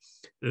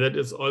 and that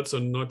is also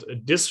not a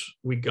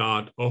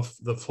disregard of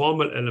the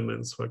formal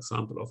elements, for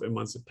example, of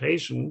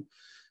emancipation,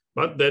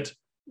 but that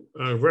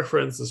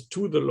references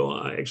to the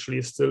law are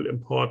actually still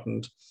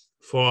important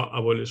for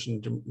abolition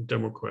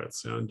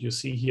Democrats. And you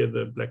see here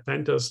the Black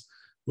Panthers,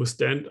 who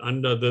stand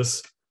under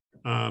this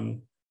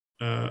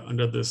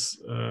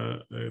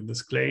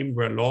this claim,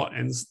 where law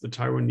ends, the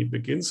tyranny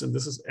begins. And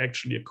this is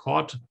actually a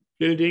court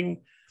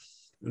building.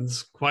 And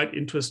it's quite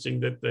interesting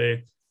that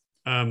they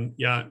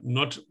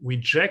not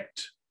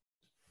reject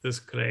this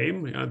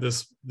claim,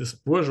 this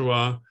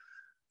bourgeois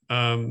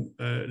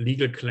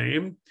legal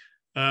claim,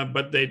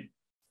 but they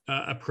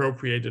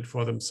appropriate it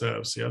for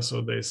themselves. Yeah,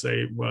 so they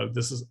say, well,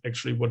 this is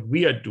actually what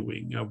we are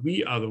doing. Yeah,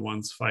 we are the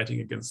ones fighting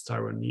against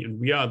tyranny, and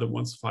we are the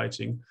ones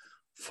fighting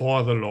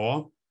for the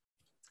law.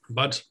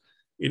 But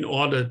in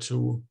order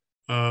to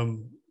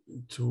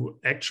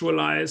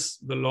actualize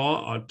the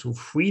law, or to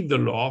free the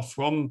law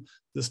from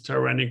this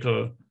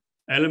tyrannical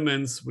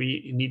elements,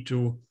 we need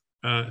to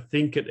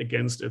think it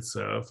against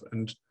itself.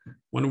 And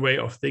one way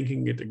of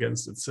thinking it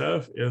against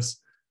itself is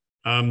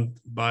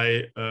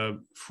by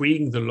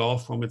freeing the law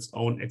from its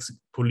own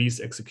police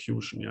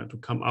execution, yeah, to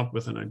come up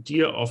with an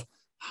idea of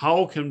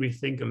how can we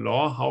think a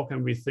law, how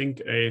can we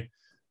think a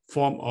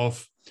form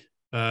of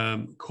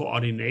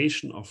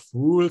coordination of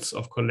rules,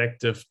 of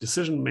collective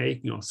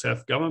decision-making, of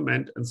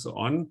self-government, and so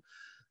on,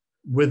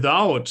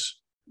 without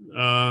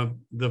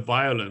the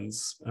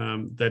violence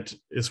that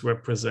is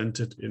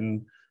represented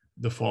in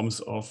the forms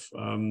of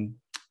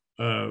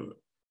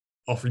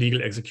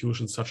legal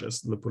execution, such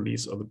as the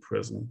police or the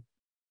prison.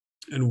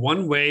 And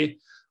one way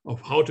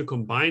of how to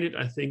combine it,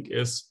 I think,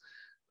 is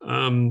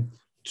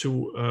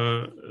to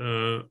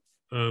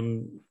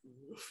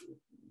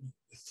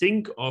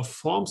think of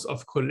forms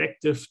of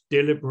collective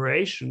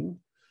deliberation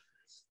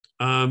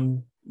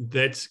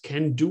that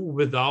can do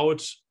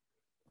without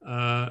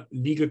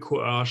legal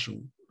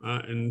coercion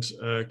and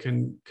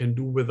can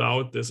do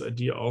without this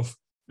idea of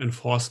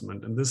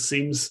enforcement. And this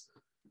seems,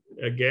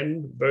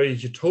 again, very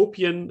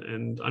utopian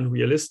and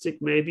unrealistic,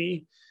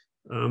 maybe,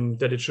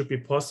 that it should be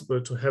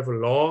possible to have a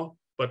law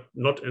but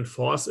not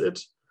enforce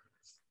it.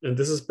 And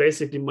this is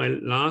basically my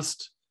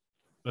last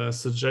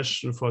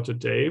suggestion for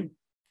today,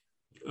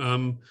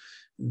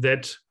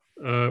 that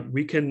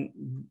we can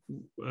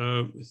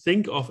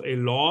think of a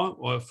law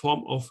or a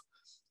form of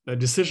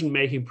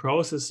decision-making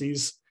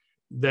processes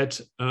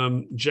that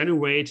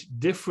generate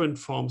different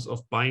forms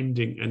of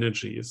binding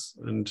energies.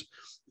 And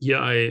here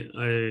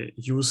I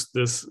use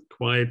this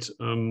quite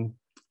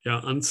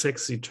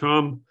unsexy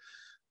term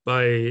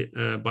by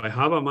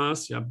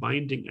Habermas,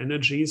 binding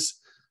energies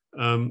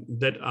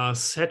that are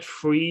set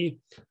free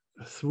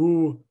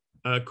through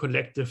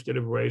collective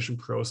deliberation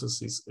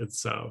processes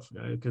itself.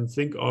 You can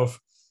think of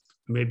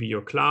maybe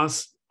your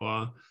class,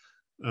 or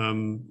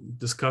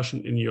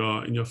discussion in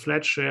your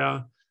flat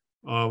share,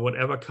 or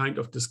whatever kind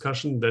of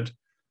discussion, that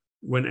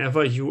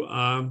whenever you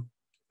are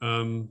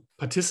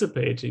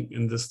participating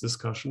in this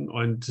discussion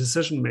or in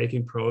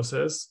decision-making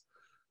process,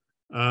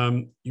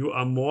 you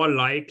are more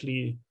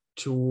likely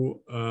to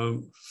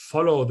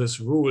follow this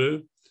rule,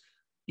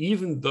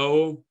 even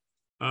though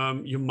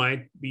you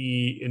might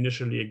be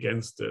initially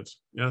against it.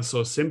 Yeah,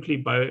 so simply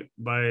by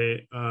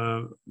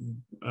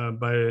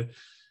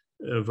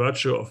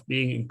virtue of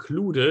being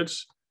included,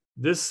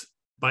 this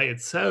by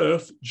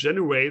itself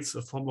generates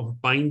a form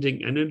of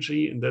binding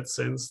energy, in that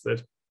sense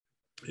that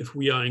if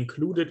we are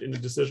included in the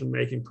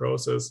decision-making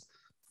process,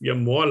 we are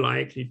more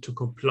likely to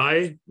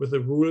comply with the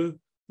rule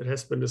that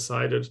has been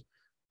decided,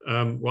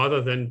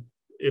 rather than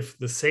if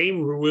the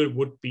same rule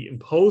would be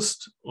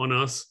imposed on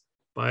us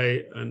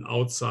by an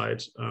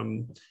outside, by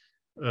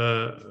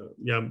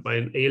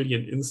an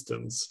alien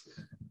instance.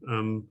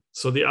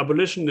 So the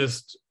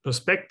abolitionist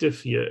perspective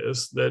here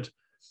is that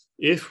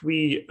if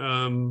we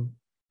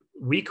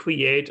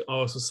recreate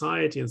our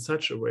society in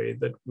such a way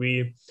that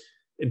we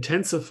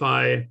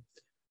intensify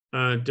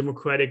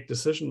democratic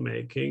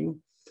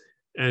decision-making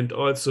and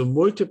also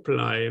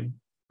multiply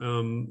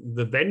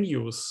the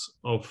venues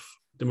of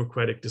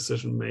democratic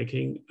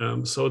decision-making,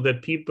 so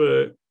that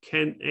people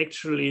can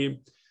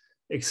actually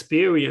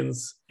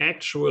experience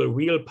actual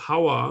real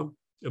power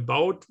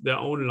about their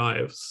own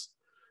lives,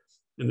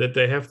 and that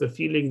they have the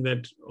feeling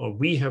that, or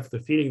we have the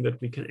feeling that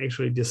we can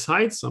actually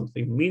decide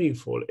something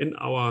meaningful in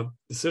our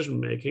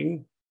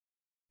decision-making,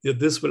 that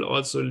this will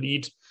also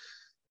lead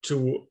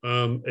to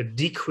a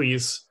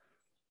decrease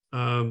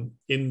in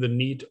the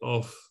need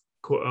of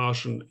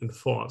coercion and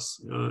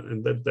force,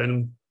 and that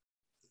then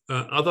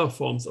other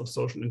forms of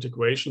social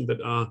integration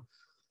that are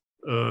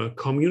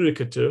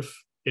communicative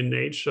in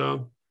nature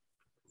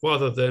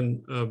rather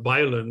than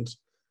violent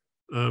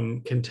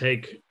can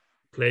take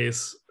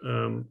place,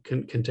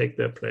 can take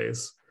their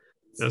place.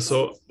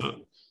 So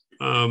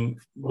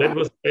that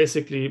was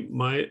basically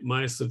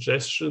my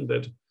suggestion,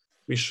 that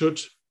we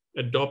should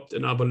adopt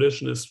an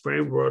abolitionist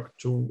framework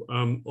to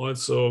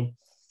also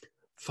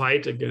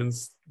fight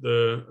against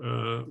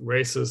the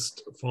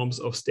racist forms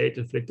of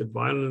state-inflicted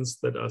violence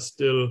that are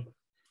still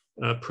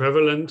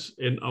prevalent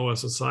in our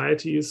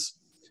societies.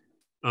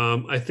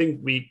 I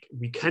think we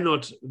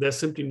cannot, there's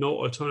simply no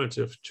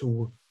alternative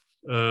to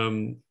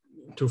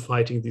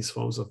fighting these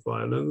forms of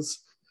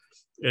violence.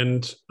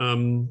 And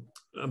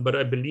but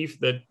I believe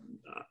that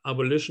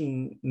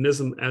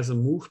abolitionism as a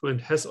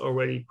movement has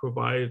already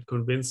provided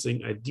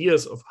convincing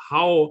ideas of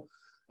how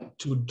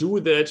to do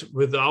that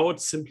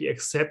without simply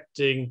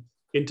accepting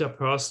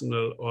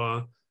interpersonal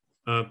or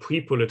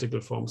pre-political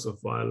forms of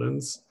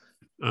violence.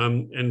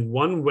 And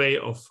one way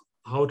of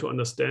how to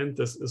understand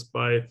this is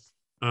by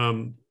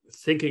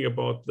thinking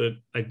about the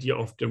idea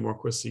of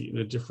democracy in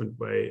a different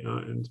way.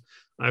 And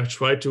I've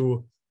tried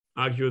to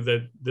argue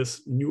that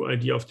this new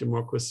idea of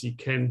democracy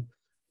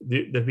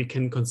that we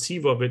can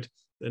conceive of it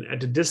then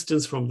at a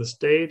distance from the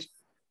state,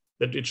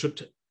 that it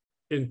should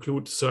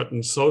include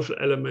certain social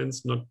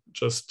elements, not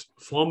just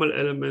formal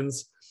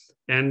elements,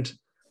 and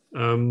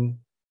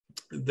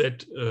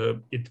that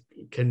it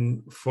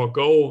can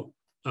forego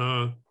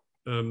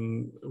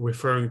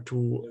referring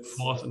to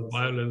force and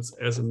violence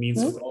as a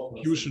means of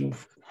execution,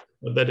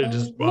 but that it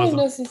is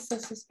rather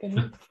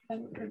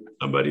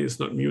somebody is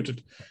not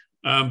muted,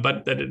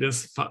 but that it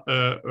is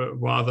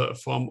rather a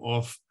form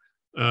of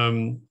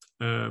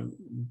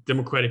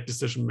democratic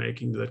decision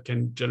making that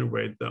can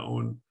generate their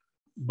own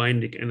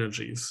binding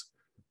energies.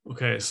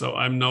 Okay, so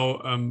I'm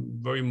now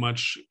very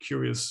much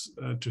curious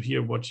to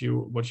hear what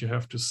you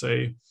have to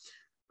say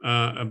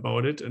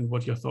about it and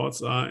what your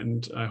thoughts are,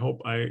 and I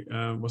hope I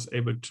was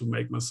able to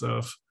make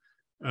myself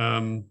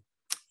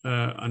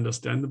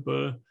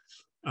understandable.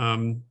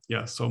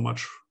 Yeah, so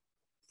much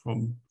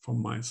from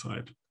my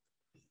side.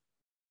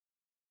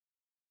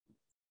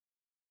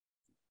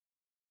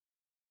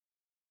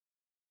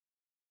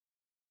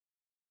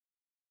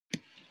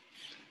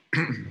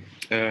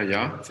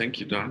 Yeah, thank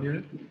you,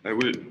 Daniel. I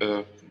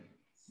will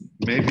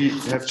maybe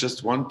have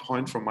just one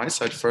point from my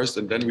side first,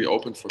 and then we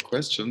open for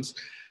questions.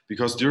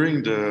 Because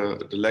during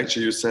the lecture,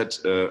 you said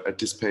at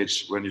this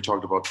page, when you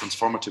talked about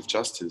transformative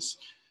justice,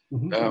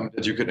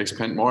 that you could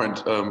expand more.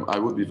 And I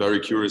would be very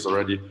curious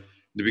already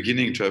in the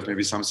beginning to have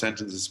maybe some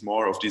sentences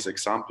more of these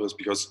examples,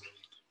 because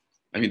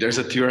I mean, there's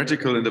a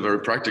theoretical and a very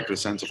practical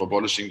sense of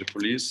abolishing the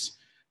police.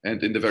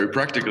 And in the very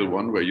practical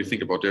one, where you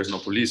think about there's no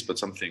police, but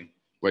something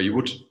where you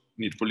would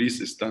need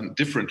police is done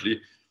differently.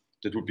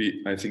 That would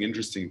be, I think,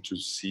 interesting to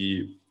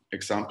see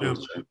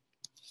examples.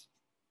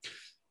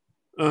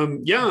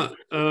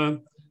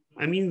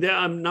 I mean, there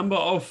are a number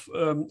of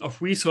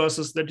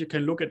resources that you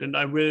can look at, and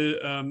I will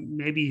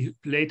maybe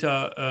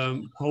later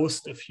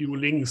post a few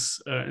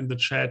links in the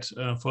chat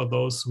for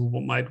those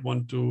who might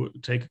want to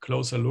take a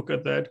closer look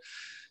at that.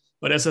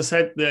 But as I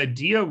said, the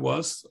idea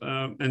was,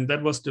 and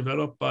that was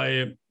developed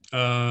by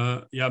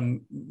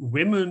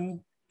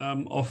women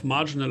of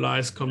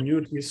marginalized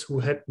communities who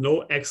had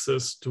no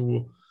access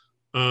to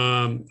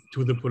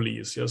the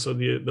police. Yeah, so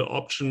the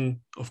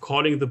option of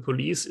calling the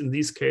police in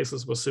these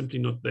cases was simply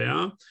not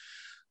there,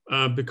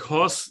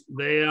 because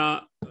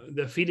their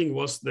feeling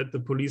was that the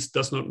police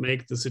does not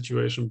make the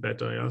situation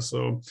better. Yeah,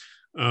 so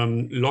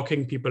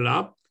locking people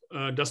up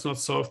does not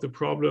solve the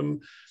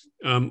problem.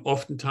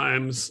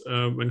 Oftentimes,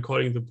 when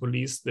calling the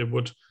police, they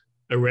would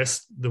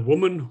arrest the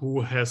woman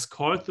who has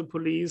called the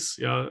police.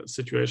 Yeah,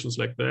 situations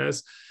like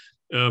this.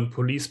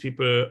 Police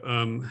people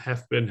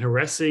have been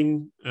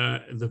harassing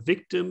the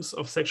victims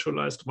of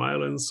sexualized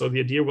violence. So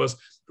the idea was,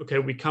 okay,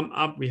 we come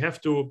up, we have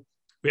to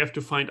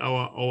find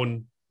our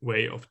own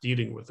way of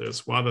dealing with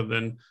this rather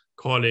than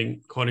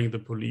calling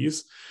the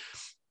police.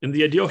 And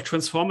the idea of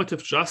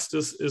transformative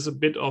justice is a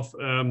bit of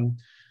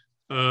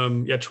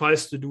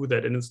tries to do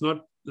that, and it's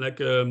not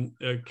like a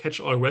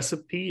catch-all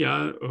recipe,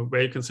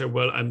 where you can say,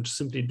 well, I'm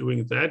simply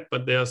doing that,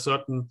 but there are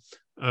certain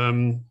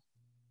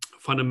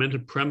fundamental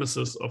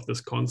premises of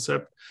this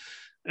concept.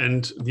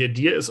 And the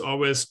idea is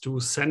always to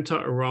center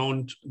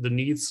around the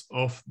needs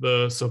of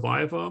the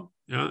survivor,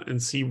 and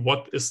see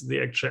what is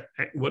the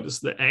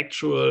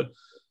actual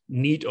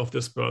need of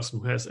this person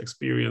who has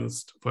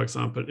experienced, for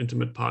example,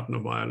 intimate partner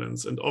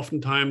violence. And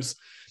oftentimes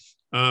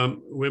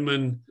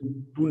women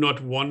do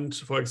not want,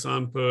 for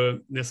example,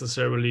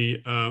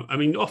 necessarily,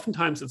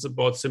 oftentimes it's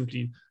about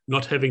simply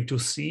not having to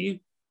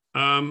see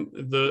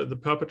the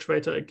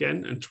perpetrator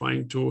again and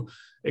trying to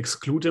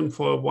exclude him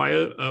for a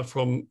while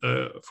from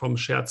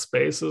shared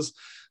spaces.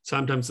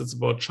 Sometimes it's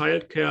about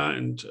childcare,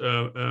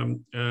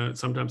 and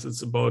sometimes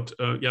it's about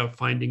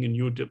finding a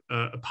new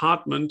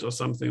apartment or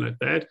something like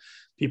that.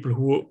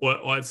 People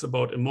or it's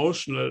about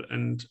emotional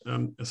and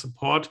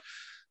support.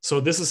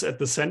 So this is at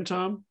the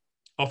center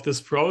of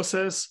this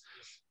process.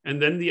 And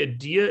then the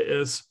idea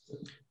is,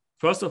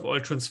 first of all,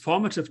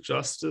 transformative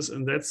justice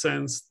in that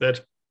sense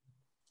that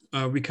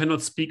we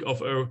cannot speak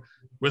of a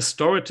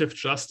restorative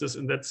justice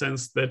in that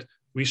sense that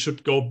we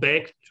should go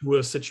back to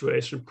a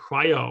situation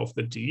prior of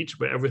the deed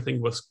where everything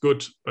was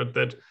good, but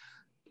that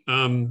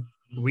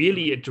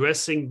really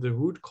addressing the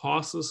root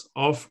causes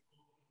of,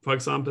 for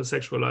example,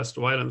 sexualized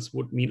violence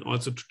would mean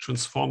also to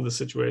transform the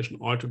situation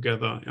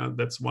altogether.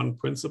 That's one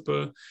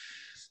principle.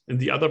 And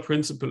the other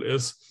principle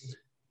is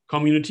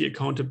community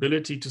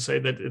accountability, to say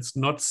that it's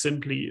not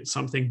simply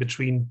something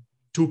between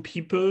two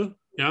people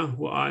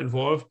who are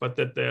involved, but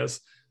that there's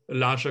a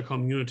larger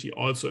community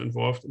also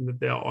involved, and that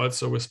they are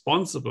also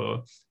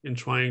responsible in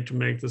trying to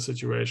make the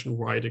situation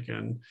right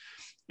again.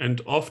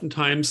 And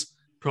oftentimes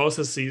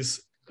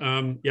processes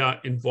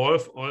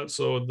involve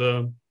also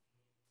the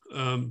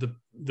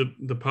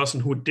person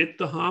who did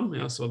the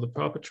harm, so the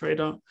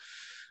perpetrator,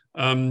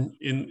 and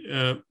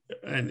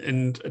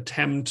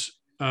attempt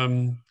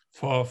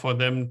for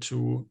them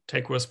to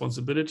take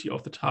responsibility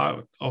of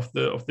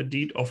the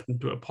deed, often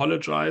to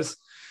apologize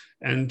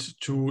and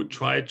to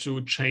try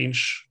to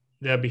change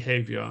their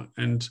behavior.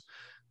 And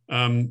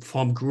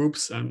form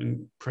groups. I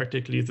mean,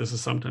 practically, this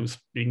is sometimes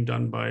being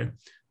done by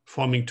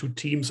forming 2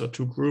 teams or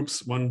 2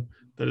 groups, one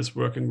that is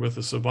working with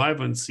the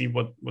survivor and see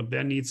what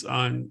their needs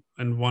are,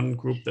 and one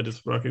group that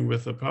is working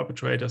with the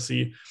perpetrator,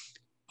 see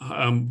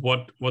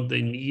what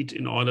they need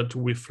in order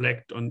to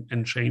reflect on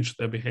and change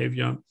their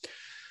behavior.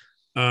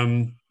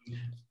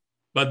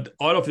 But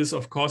all of this,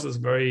 of course, is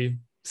very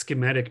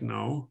schematic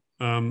now,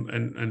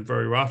 and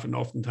very rough, and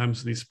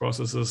oftentimes these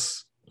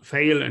processes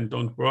fail and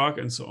don't work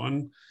and so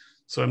on.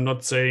 So I'm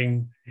not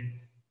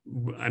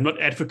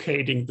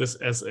advocating this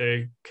as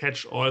a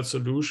catch-all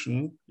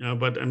solution,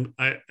 but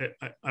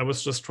I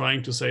was just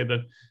trying to say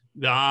that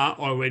there are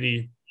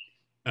already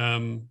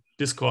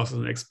discourses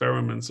and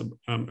experiments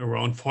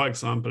around, for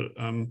example,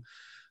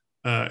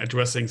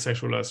 addressing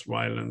sexualized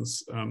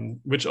violence,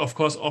 which of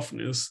course often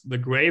is the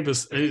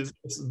gravest, is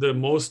the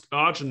most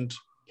urgent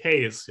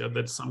case,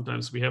 that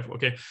sometimes we have,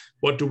 okay,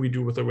 what do we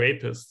do with the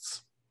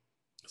rapists?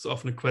 It's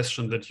often a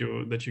question that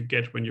you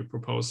get when you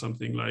propose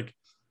something like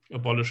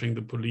abolishing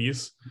the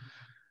police.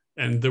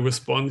 And the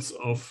response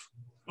of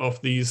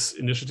these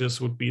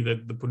initiatives would be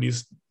that the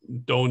police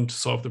don't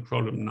solve the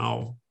problem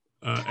now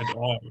at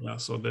all.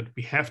 So that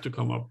we have to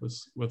come up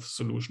with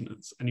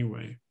solutions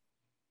anyway.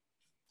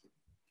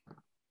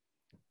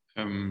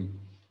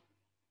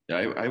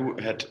 I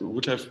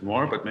would have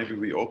more, but maybe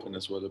we open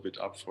as well a bit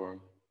up for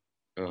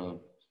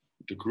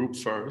the group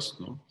first,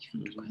 no?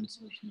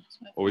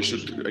 Or we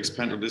should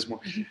expand on this more.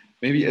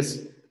 Maybe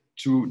as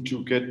to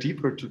get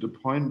deeper to the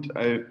point,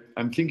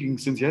 I'm thinking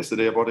since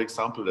yesterday about an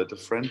example that a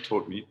friend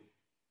told me.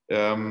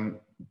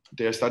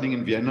 They are studying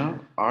in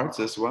Vienna arts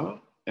as well,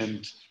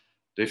 and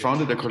they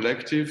founded a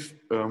collective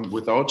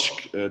without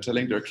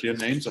telling their clear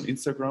names on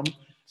Instagram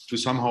to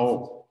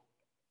somehow,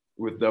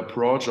 with the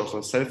approach of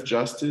a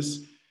self-justice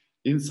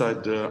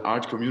inside the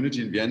art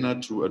community in Vienna,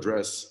 to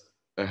address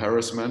a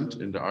harassment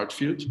in the art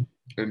field.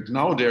 And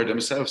now they're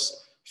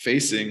themselves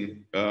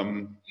facing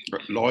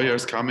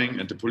lawyers coming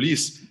and the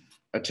police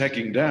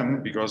attacking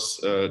them because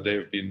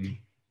they've been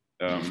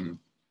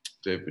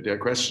they're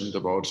questioned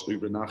about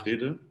üble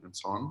Nachrede and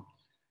so on.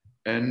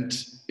 And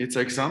it's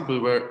an example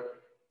where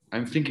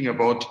I'm thinking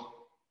about,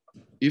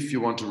 if you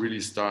want to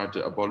really start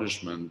the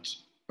abolishment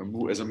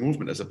as a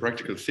movement, as a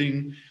practical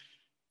thing,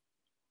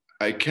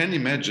 I can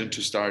imagine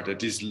to start at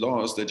these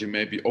laws that you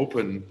maybe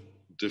open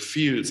the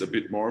fields a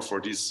bit more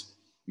for these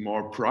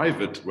more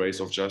private ways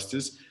of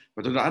justice.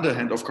 But on the other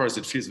hand, of course,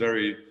 it feels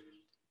very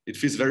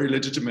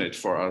legitimate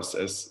for us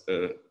as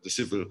the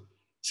civil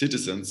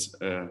citizens,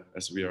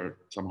 as we are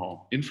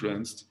somehow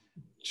influenced,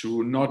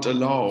 to not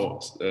allow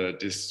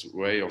this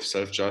way of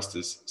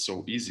self-justice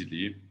so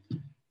easily.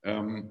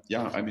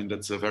 I mean,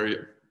 that's the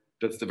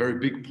very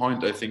big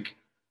point, I think,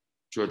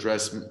 to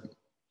address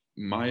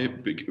my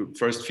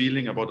first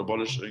feeling about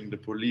abolishing the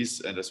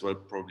police, and as well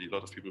probably a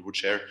lot of people would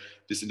share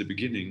this in the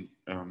beginning.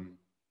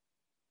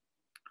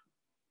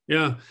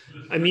 Yeah,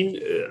 I mean,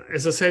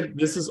 as I said,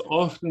 these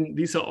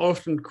are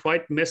often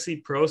quite messy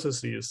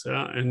processes,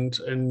 and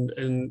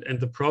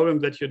the problem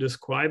that you're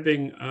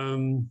describing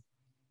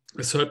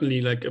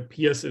certainly like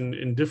appears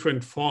in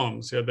different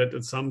forms. That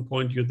at some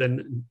point you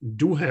then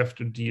do have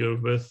to deal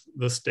with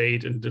the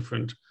state in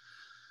different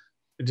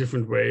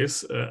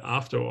ways.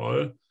 After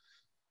all,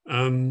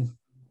 I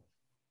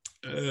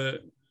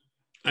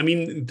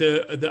mean,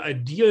 the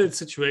ideal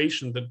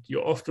situation that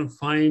you often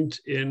find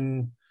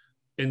in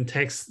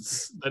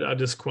texts that are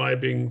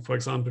describing, for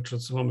example,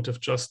 transformative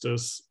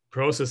justice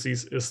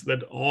processes is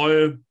that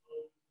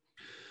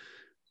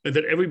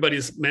everybody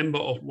is member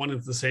of one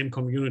and the same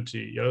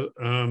community.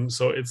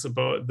 So it's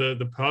about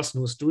the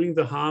person who's doing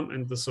the harm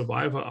and the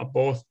survivor are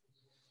both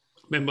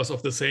members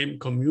of the same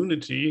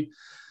community,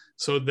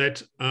 so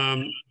that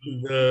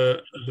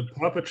the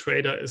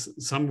perpetrator is in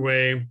some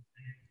way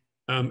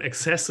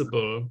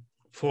accessible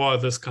for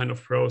this kind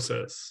of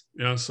process,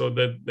 so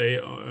that they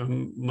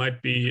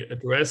might be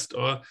addressed,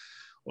 or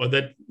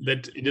that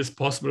it is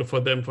possible for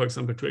them, for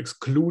example, to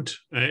exclude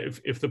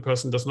if the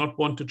person does not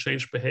want to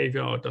change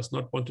behavior or does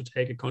not want to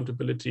take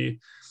accountability,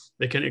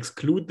 they can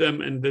exclude them,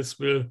 and this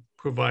will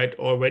provide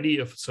already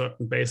a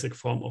certain basic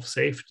form of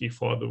safety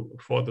for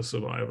the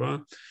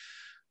survivor.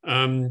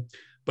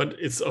 But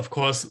it's, of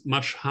course,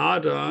 much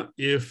harder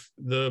if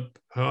the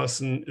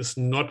person is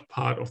not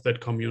part of that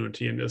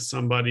community and is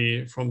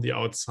somebody from the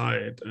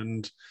outside.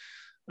 And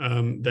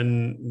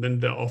then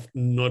they're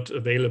often not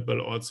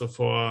available also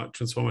for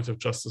transformative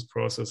justice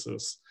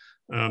processes.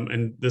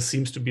 And this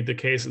seems to be the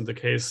case in the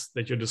case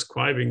that you're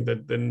describing,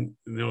 that then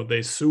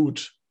they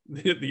sued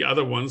the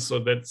other ones. So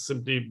that's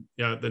simply,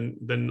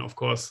 then of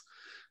course,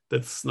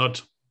 that's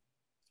not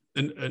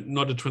a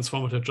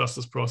transformative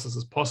justice process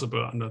is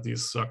possible under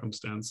these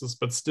circumstances.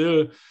 But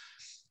still,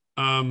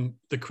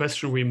 the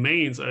question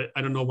remains, I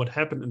don't know what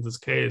happened in this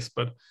case,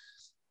 but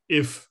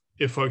if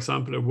for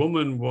example, a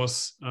woman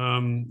was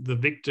the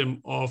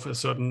victim of a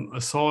certain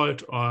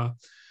assault or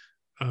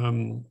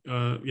kind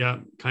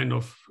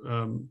of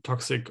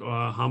toxic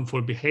or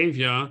harmful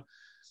behavior,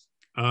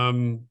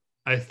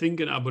 I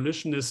think an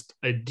abolitionist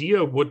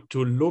idea would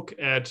to look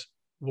at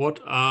what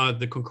are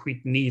the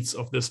concrete needs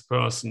of this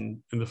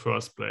person in the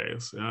first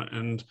place. Yeah?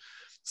 And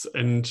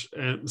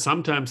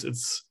sometimes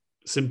it's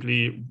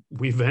simply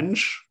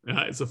revenge.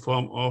 Yeah? It's a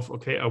form of,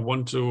 okay, I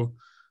want to,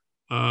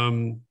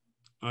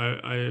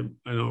 I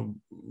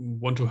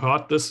want to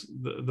hurt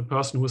the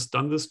person who has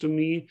done this to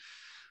me.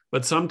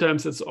 But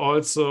sometimes it's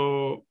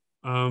also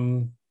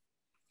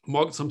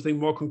something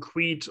more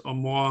concrete, or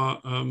more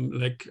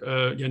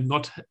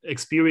not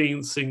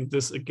experiencing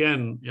this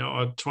again,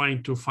 or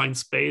trying to find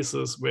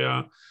spaces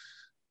where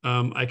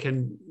I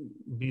can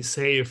be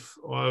safe,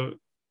 or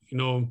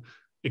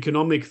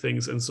economic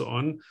things and so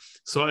on.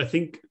 So I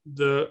think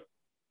the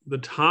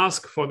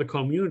task for the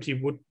community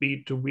would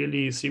be to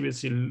really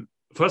seriously,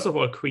 first of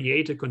all,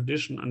 create a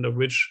condition under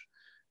which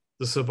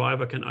the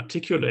survivor can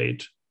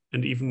articulate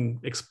and even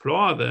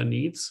explore their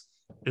needs,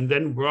 and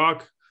then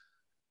work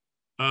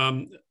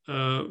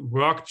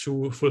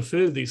to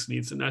fulfill these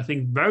needs. And I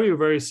think very,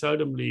 very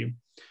seldomly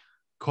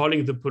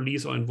calling the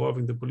police or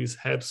involving the police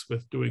helps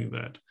with doing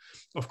that.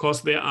 Of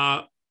course, there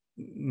are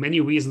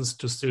many reasons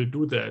to still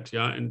do that.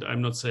 Yeah, and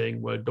I'm not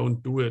saying, well,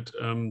 don't do it.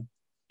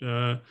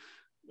 The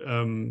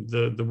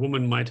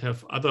woman might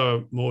have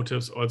other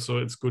motives. Also,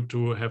 it's good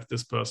to have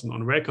this person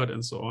on record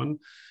and so on.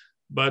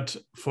 But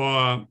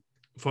for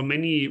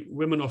many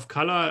women of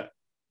color,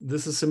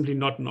 this is simply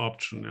not an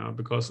option. Yeah,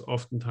 because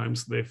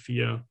oftentimes they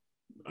fear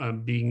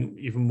being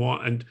even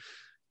more, and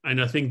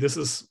I think this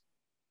is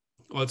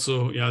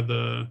also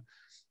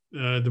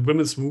the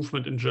women's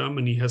movement in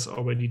Germany has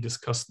already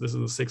discussed this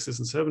in the 60s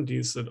and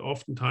 70s, that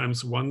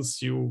oftentimes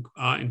once you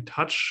are in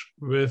touch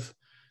with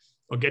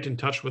or get in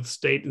touch with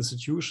state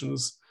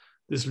institutions,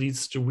 this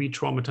leads to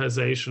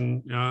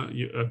re-traumatization.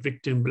 Yeah,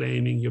 victim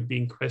blaming, you're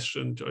being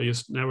questioned, or your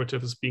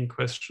narrative is being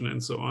questioned,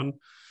 and so on.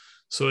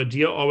 So a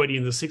idea already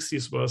in the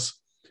 60s was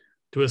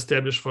to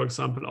establish, for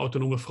example,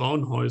 autonome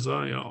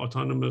Frauenhäuser,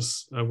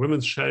 autonomous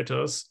women's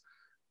shelters,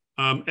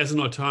 as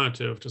an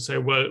alternative, to say,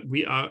 well,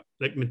 we are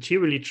like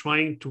materially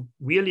trying to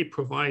really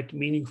provide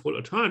meaningful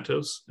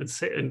alternatives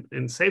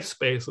and safe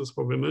spaces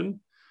for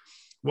women,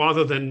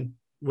 rather than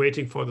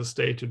waiting for the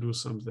state to do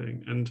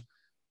something. And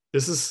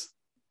this is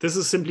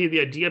simply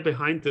the idea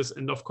behind this.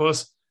 And of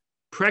course,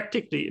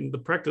 practically in the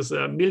practice,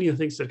 there are a million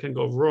things that can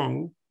go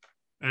wrong,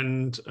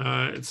 and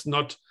it's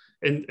not.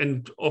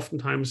 And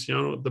oftentimes,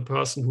 the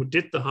person who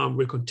did the harm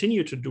will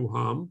continue to do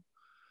harm.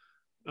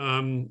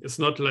 It's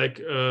not like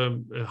a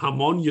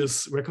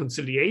harmonious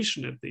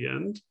reconciliation at the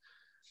end.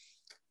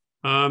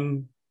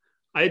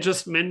 I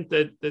just meant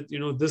that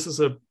this is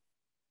a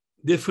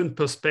different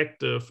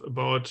perspective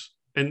about,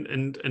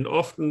 and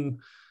often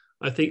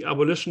I think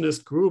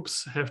abolitionist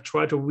groups have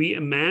tried to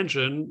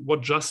reimagine what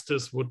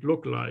justice would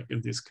look like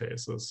in these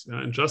cases.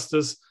 And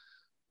justice,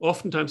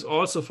 oftentimes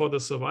also for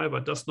the survivor,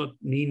 does not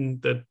mean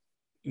that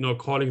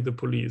calling the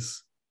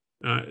police.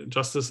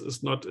 Justice is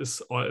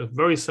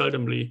very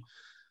seldomly.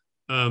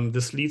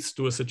 This leads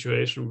to a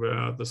situation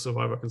where the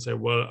survivor can say,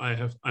 "Well,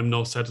 I'm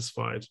now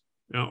satisfied."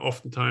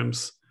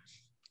 Oftentimes,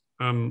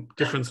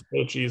 different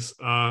strategies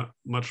are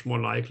much more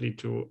likely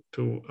to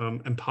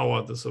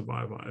empower the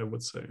survivor, I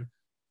would say.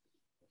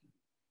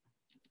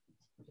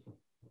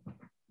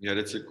 Yeah,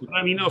 that's a good.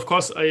 I mean, of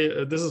course,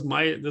 this is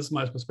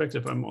my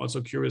perspective. I'm also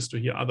curious to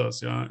hear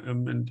others. Yeah,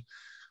 and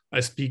I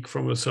speak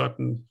from a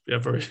certain,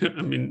 very,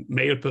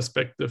 male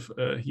perspective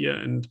here,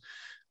 and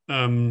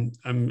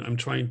I'm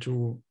trying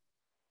to,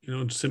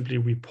 simply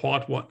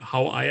report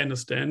how I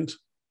understand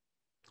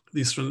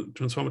these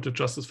transformative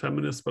justice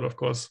feminists. But of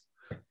course,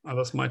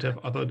 others might have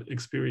other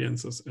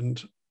experiences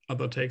and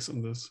other takes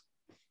on this.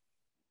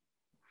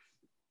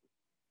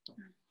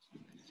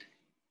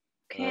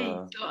 Okay,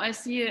 so I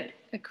see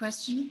a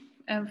question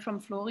from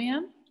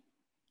Florian.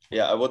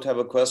 Yeah, I would have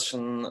a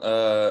question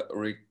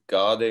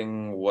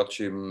regarding what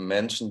you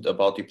mentioned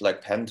about the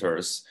Black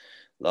Panthers,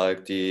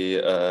 like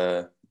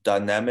the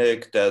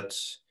dynamic that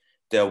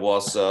there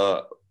was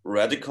a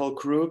radical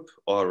group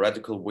or a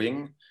radical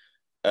wing,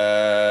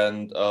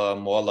 and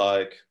more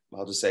like,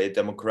 how to say,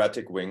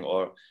 democratic wing,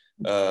 or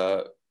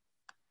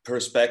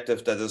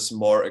perspective that is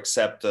more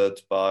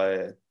accepted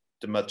by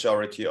the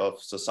majority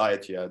of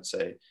society, I'd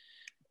say.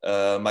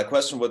 My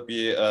question would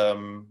be,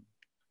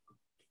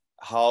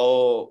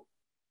 how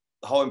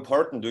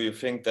important do you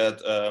think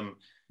that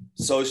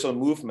social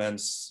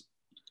movements,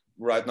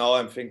 right now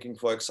I'm thinking,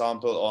 for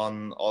example,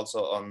 on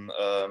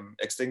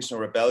Extinction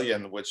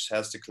Rebellion, which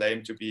has the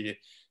claim to be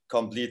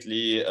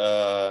completely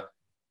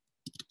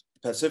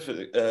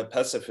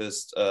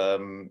pacifist,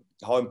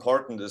 how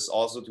important is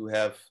also to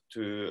have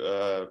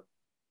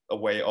a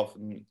way of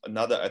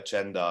another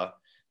agenda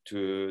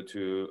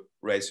to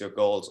raise your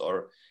goals?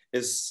 Or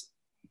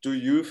do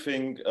you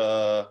think,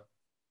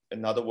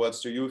 in other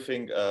words, do you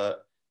think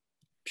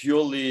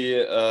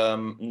purely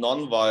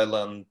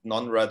non-violent,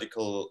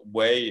 non-radical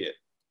way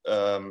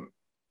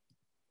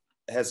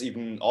has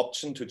even an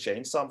option to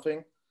change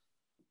something?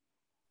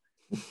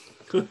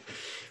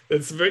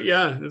 That's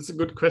a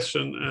good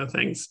question.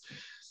 Thanks.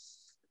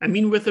 I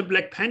mean, with the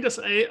Black Panthers,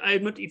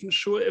 I'm not even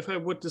sure if I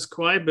would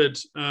describe it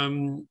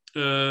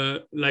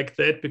like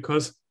that,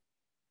 because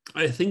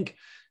I think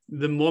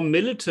the more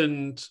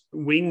militant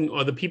wing,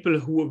 or the people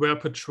who were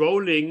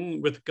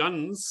patrolling with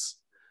guns,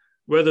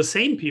 were the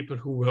same people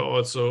who were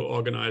also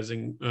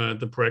organizing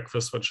the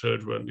breakfast for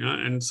children. Yeah?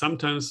 And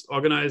sometimes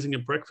organizing a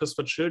breakfast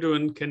for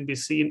children can be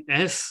seen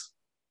as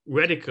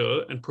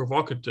radical and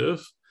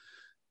provocative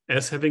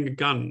as having a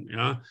gun.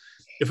 Yeah?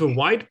 If a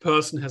white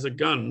person has a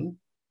gun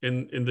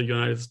in the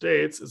United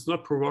States, it's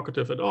not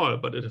provocative at all.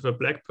 But if a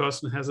black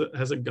person has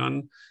a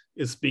gun,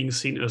 it's being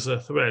seen as a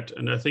threat.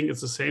 And I think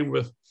it's the same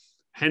with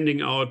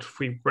handing out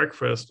free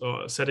breakfast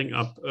or setting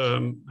up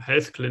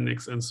health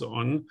clinics and so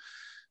on,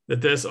 that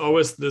there's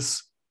always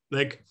this,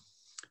 like,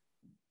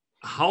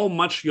 how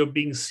much you're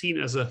being seen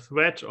as a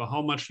threat or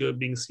how much you're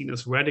being seen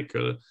as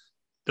radical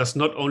does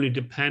not only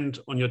depend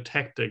on your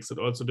tactics, it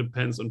also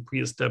depends on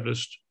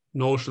pre-established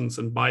notions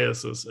and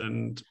biases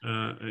and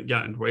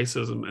and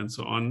racism and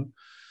so on.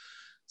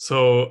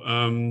 So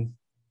I'm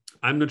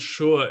not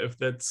sure if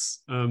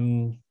that's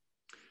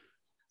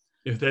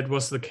if that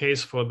was the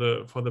case for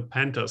the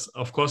Panthers.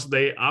 Of course,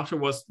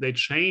 afterwards they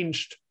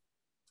changed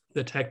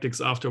the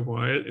tactics after a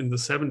while in the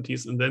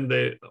 70s, and then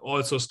they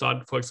also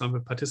started, for example,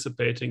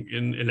 participating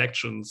in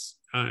elections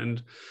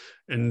and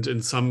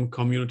in some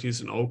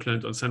communities in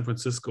Oakland or San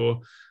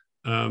Francisco,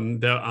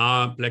 there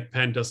are Black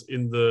Panthers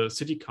in the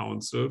city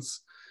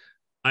councils.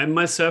 I'm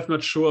myself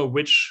not sure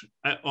which,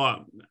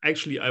 or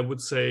actually I would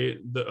say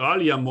the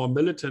earlier, more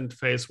militant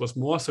phase was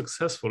more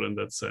successful in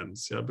that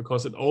sense, yeah,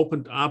 because it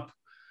opened up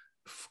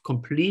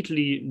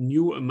completely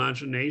new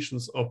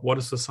imaginations of what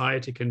a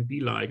society can be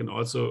like, and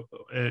also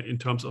in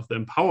terms of the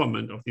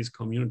empowerment of these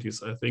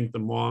communities. I think the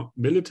more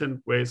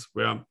militant ways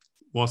were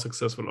more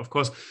successful. Of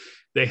course,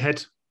 they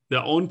had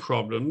their own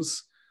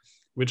problems,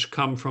 which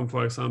come from,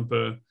 for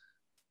example,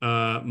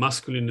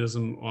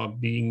 masculinism or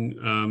being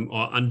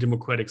or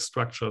undemocratic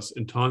structures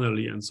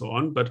internally and so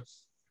on. But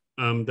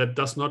that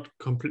does not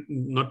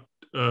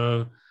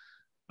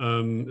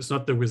it's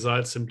not the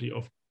result simply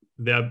of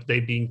they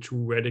being too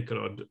radical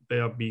or they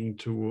are being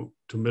too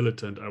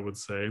militant, I would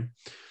say.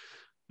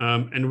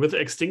 And with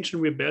Extinction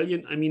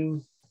Rebellion, I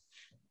mean,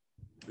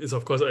 is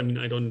of course, I mean,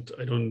 I don't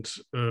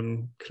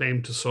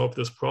claim to solve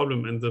this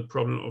problem, and the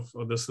problem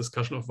of this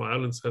discussion of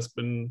violence has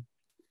been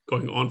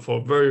going on for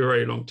a very,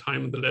 very long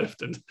time on the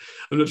left, and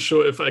I'm not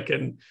sure if I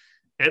can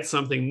add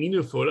something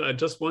meaningful. I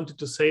just wanted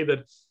to say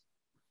that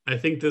I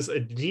think this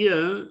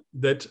idea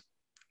that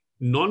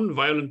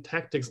non-violent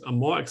tactics are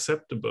more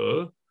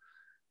acceptable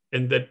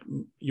and that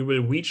you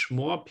will reach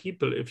more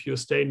people if you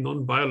stay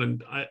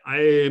non-violent, I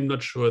am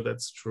not sure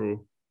that's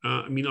true.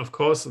 I mean, of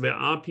course, there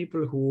are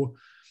people who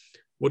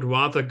would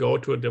rather go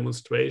to a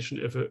demonstration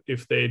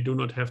if they do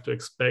not have to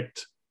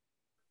expect,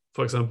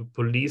 for example,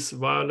 police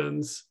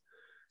violence.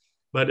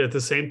 But at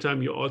the same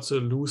time, you also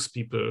lose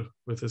people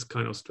with this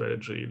kind of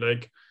strategy.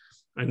 Like,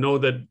 I know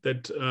that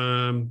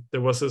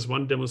there was this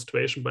one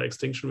demonstration by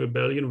Extinction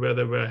Rebellion where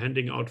they were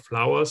handing out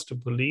flowers to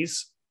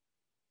police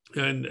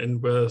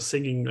and were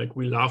singing like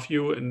 "We love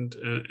you"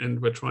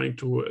 and were trying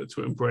to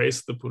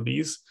embrace the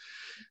police.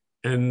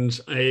 And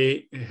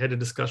I had a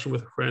discussion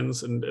with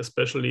friends, and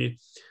especially,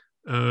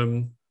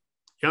 I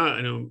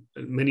know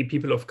many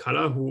people of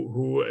color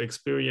who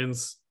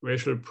experience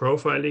racial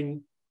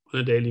profiling on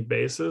a daily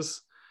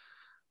basis,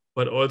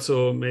 but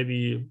also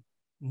maybe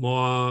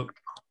more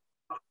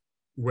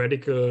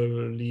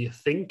radically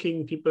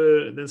thinking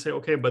people then say,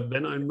 okay, but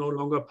then I'm no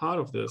longer part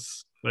of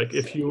this. Like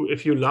if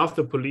you love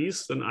the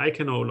police, then I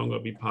can no longer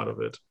be part of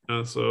it.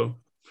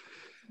 So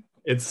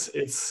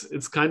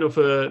it's kind of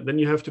then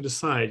you have to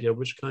decide,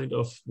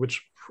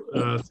 which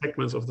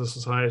segments of the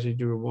society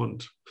do you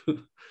want.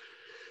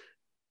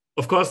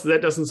 Of course,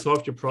 that doesn't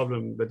solve your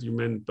problem that you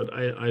meant, but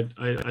I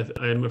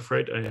am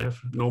afraid I have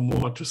no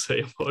more to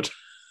say about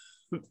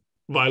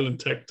violent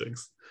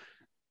tactics.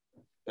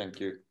 Thank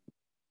you.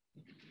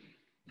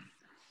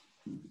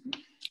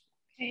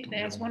 Okay,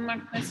 there's one more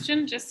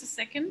question. Just a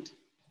second,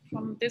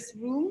 from this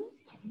room.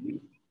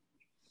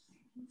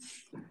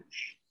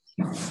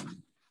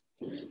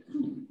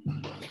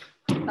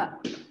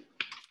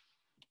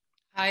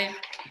 Hi.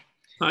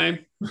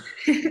 Hi.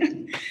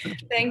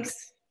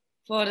 Thanks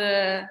for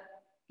the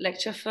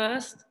lecture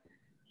first.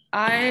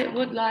 I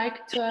would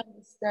like to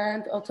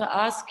understand or to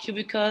ask you,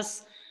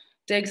 because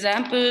the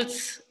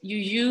examples you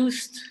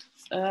used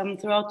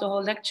throughout the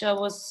whole lecture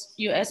was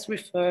US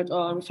referred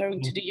or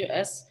referring to the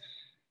US.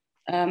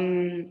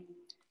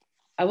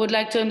 I would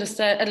like to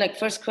understand, like,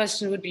 first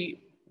question would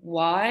be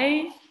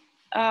why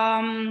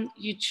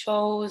you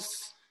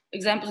chose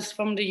examples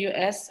from the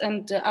US,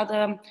 and the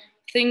other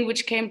thing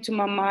which came to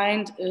my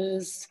mind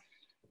is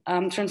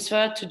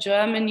transferred to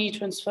Germany,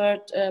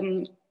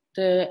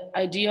 the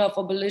idea of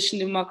abolition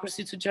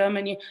democracy to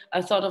Germany.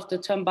 I thought of the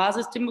term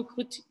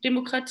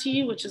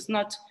Basisdemokratie, which is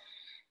not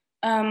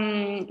a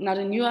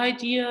new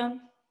idea.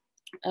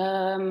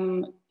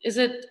 Is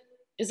it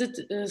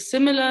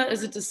similar?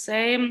 Is it the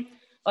same?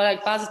 Or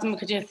like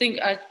Basisdemokratie, I think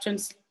I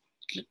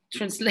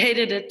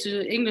translated it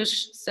to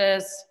English,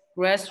 says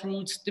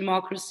grassroots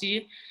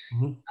democracy.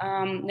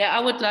 Mm-hmm. I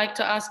would like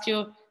to ask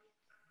you,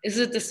 is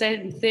it the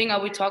same thing?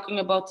 Are we talking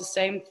about the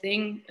same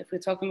thing? If we're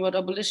talking about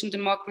abolition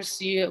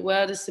democracy,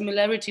 where are the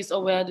similarities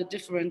or where are the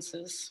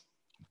differences?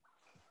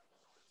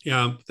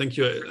 Yeah, thank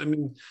you. I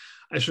mean,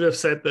 I should have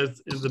said that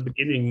in the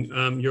beginning.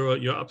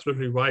 You're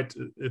absolutely right.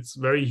 It's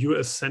very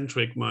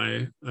US-centric,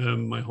 my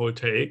whole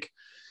take,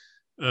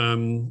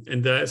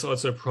 and there is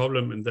also a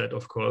problem in that,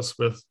 of course,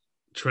 with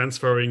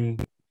transferring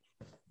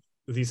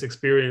these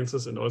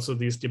experiences and also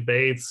these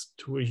debates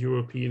to a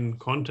European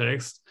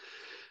context.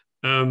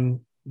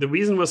 The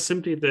reason was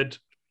simply that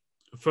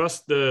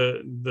first,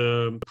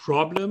 the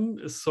problem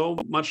is so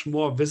much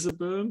more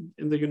visible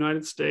in the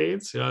United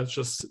States. Yeah, it's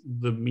just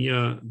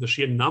the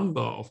sheer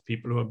number of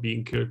people who are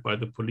being killed by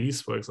the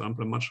police, for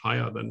example, are much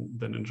higher than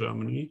in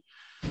Germany.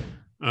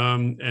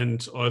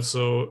 And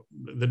also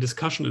the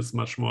discussion is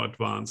much more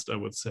advanced, I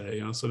would say.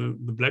 Yeah? So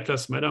the Black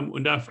Lives Matter,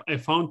 and I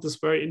found this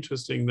very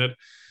interesting that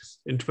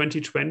in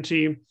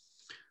 2020,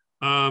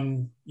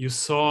 you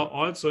saw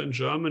also in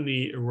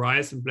Germany a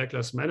rise in Black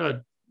Lives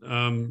Matter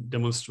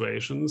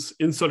demonstrations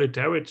in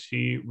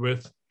solidarity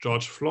with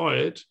George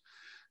Floyd,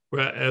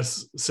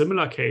 whereas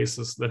similar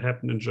cases that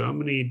happened in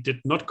Germany did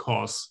not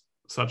cause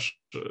such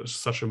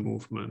a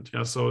movement.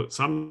 Yeah, so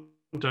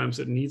sometimes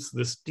it needs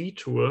this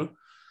detour,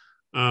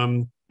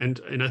 and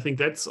I think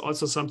that's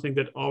also something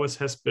that always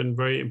has been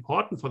very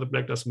important for the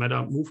Black Lives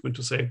Matter movement,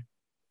 to say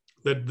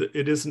that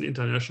it is an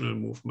international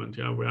movement,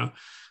 yeah, where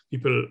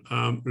people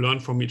learn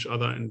from each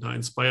other and are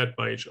inspired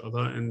by each other.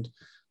 And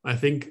I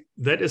think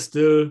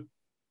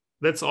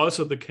that's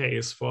also the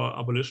case for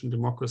abolition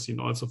democracy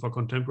and also for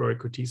contemporary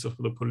critiques of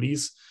the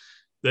police,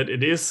 that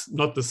it is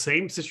not the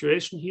same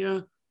situation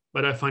here,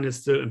 but I find it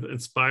still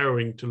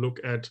inspiring to look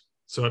at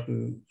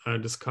certain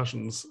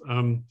discussions.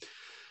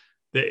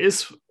 There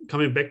is,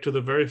 coming back to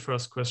the very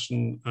first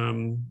question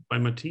by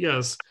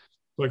Matthias,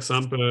 for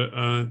example,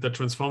 the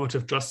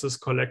Transformative Justice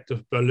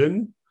Collective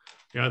Berlin,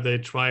 yeah, they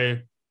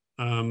try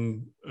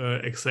to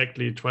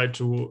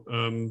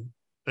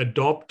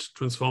adopt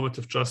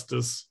transformative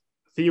justice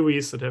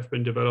theories that have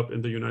been developed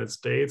in the United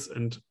States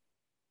and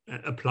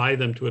apply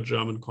them to a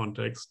German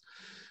context.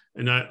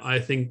 And I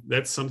think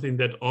that's something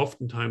that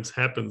oftentimes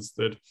happens,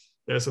 that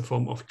there's a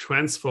form of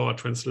transfer or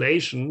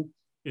translation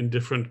in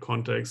different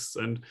contexts.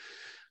 And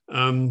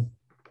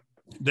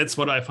that's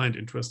what I find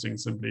interesting,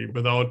 simply,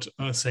 without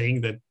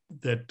saying that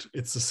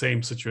it's the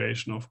same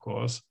situation, of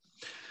course.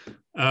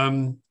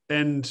 And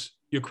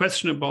your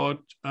question about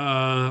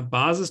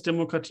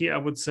Basisdemokratie, I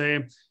would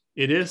say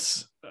it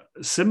is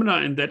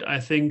similar in that I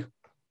think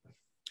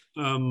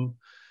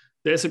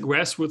there's a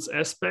grassroots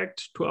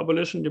aspect to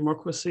abolition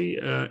democracy.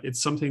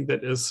 It's something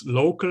that is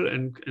local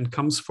and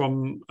comes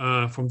from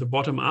the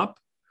bottom up.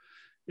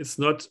 It's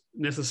not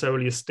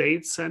necessarily a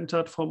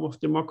state-centered form of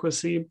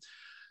democracy.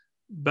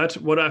 But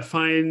what I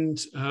find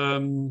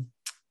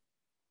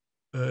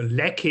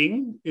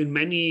lacking in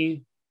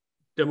many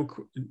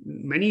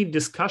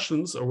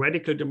discussions or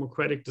radical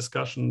democratic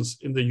discussions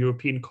in the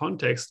European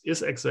context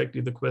is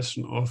exactly the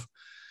question of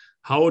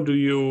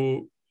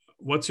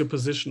what's your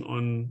position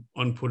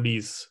on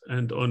police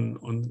and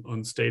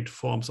on state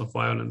forms of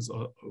violence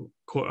or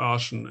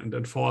coercion and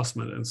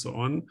enforcement and so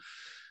on.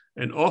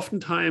 And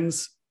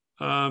oftentimes,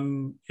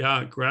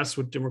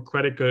 grassroots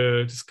democratic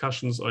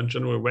discussions, or in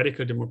general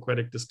radical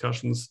democratic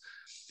discussions,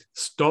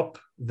 stop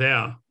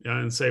there,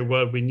 and say,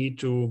 well, we need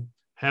to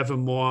have a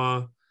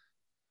more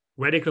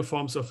radical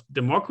forms of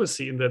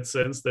democracy, in that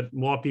sense that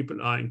more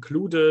people are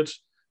included,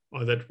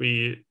 or that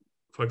we,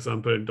 for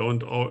example,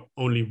 don't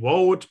only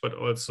vote, but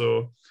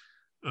also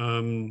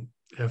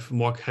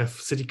have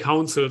city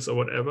councils or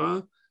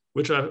whatever,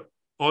 which I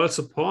all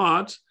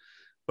support,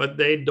 but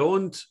they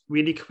don't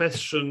really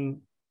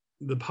question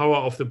the power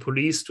of the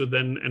police to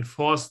then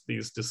enforce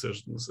these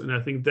decisions. And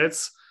I think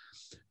that's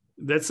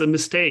a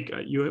mistake.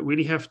 You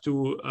really have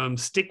to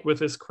stick with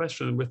this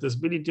question, with this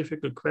really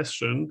difficult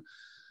question,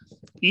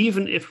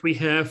 even if we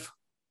have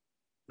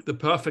the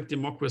perfect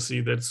democracy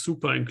that's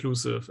super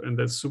inclusive and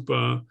that's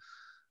super,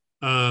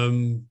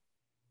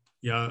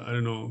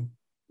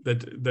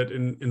 that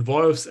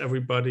involves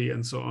everybody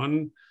and so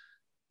on.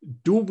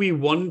 Do we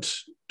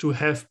want to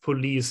have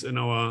police in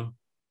our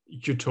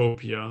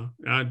utopia?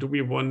 Do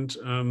we want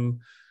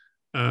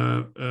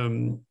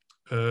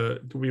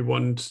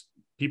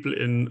people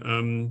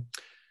in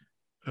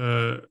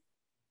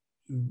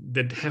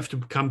that have to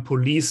become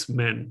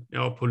policemen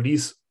or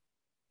police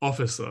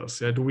officers?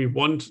 Do we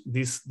want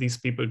these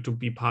people to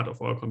be part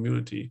of our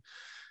community?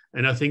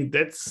 And I think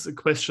that's a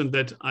question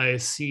that I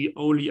see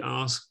only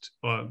asked,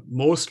 or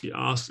mostly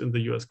asked, in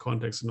the US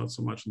context and not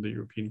so much in the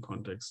European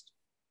context.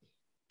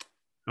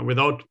 And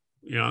without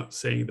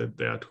saying that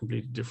they are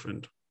completely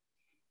different.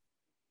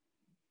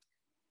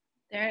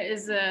 There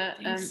is a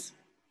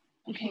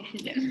okay.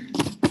 Yeah.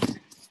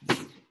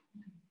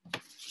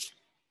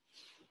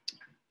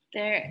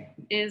 There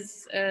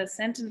is a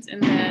sentence in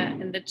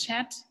the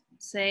chat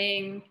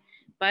saying,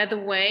 by the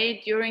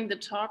way, during the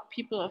talk,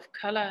 people of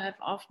color have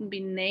often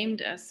been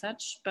named as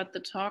such, but the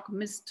talk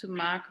missed to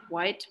mark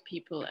white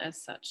people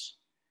as such.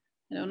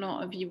 I don't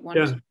know if you want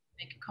to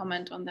make a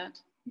comment on that.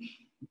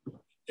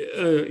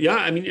 Yeah,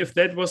 I mean, if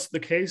that was the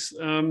case,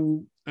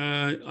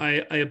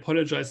 I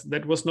apologize.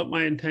 That was not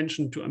my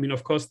intention to. I mean,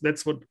 of course,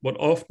 that's what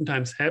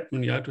oftentimes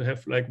happen. Yeah, to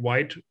have like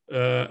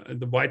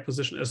the white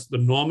position as the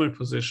normal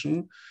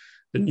position,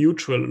 the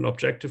neutral and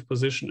objective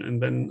position,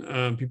 and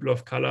then people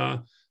of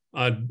color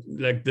are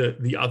like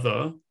the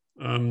other.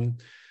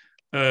 And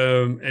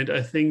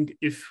I think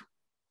if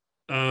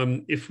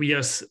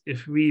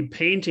we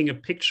painting a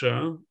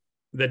picture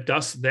that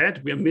does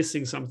that, we are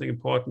missing something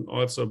important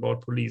also about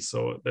police.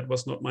 So that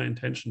was not my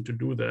intention to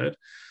do that.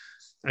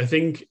 I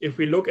think if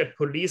we look at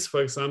police,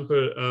 for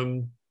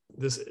example,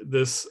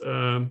 this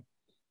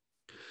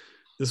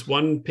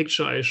one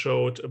picture I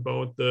showed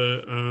about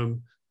the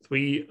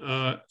three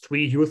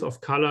youth of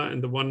color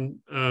and the one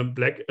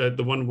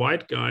the one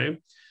white guy,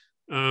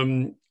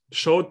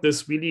 showed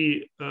this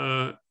really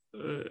well,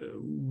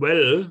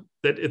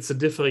 that it's a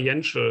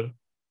differential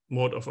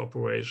mode of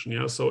operation.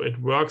 Yeah, so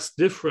it works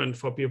different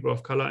for people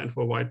of color and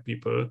for white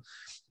people.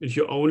 If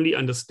you only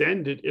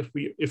understand it,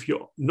 if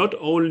you not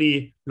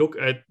only look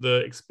at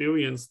the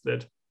experience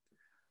that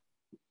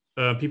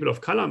people of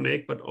color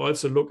make, but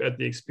also look at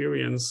the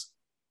experience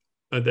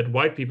that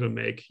white people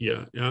make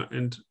here. Yeah,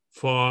 and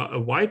for a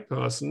white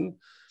person,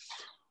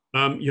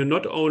 you're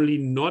not only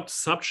not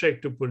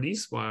subject to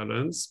police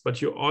violence,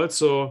 but you're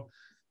also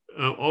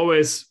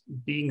always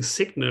being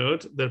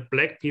signaled that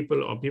Black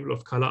people or people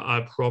of color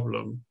are a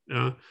problem.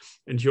 Yeah?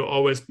 And you're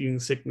always being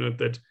signaled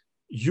that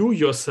you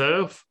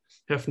yourself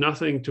have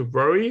nothing to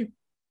worry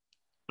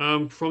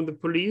from the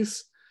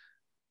police,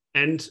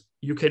 and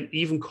you can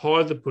even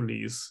call the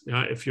police,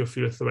 yeah, if you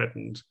feel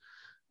threatened.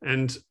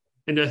 And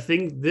I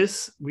think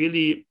this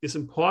really is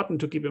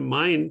important to keep in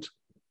mind,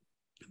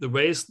 the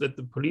ways that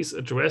the police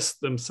address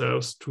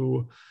themselves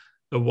to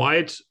a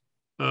white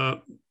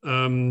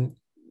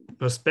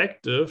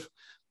perspective,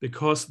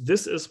 because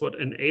this is what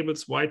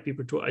enables white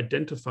people to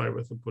identify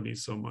with the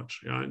police so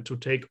much, yeah, and to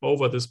take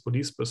over this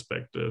police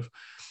perspective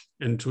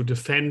and to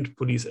defend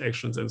police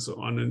actions and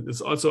so on. And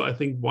it's also, I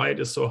think, why it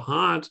is so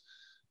hard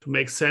to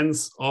make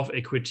sense of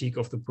a critique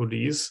of the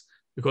police,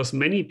 because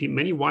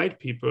many white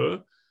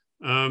people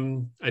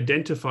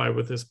identify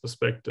with this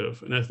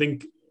perspective. And I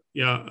think,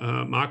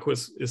 yeah,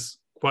 Marcus is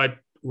quite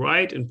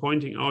right in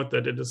pointing out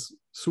that it is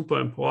super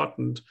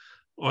important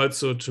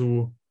also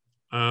to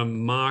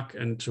mark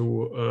and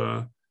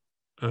to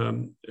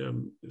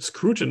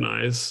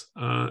scrutinize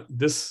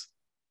this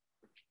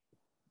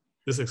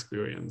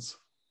experience.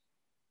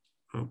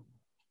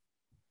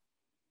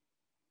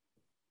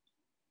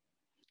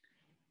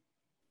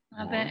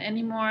 Are there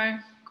any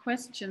more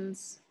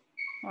questions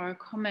or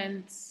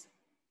comments?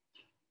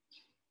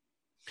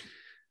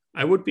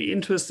 I would be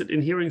interested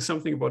in hearing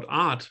something about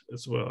art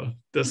as well.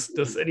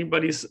 Does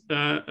anybody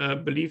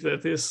believe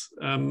that this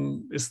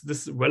is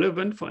this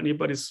relevant for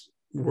anybody's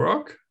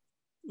work,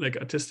 like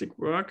artistic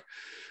work?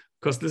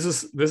 Because this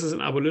is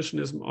in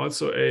abolitionism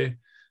also a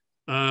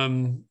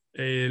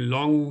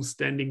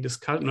long-standing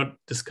discussion, not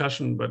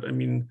discussion, but I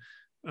mean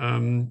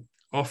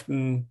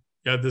often,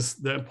 yeah,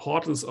 the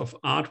importance of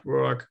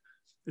artwork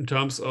in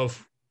terms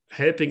of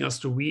helping us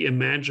to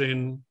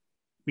reimagining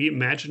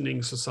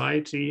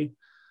society.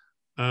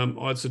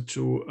 Also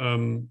to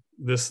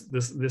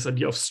this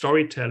idea of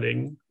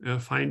storytelling,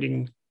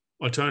 finding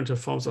alternative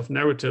forms of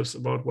narratives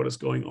about what is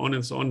going on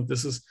and so on.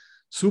 This is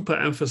super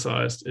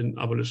emphasized in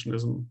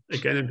abolitionism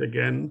again and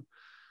again.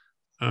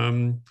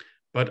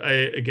 But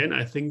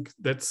I think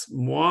that's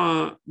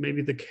more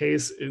maybe the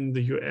case in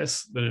the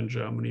US than in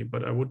Germany.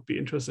 But I would be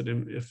interested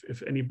in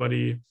if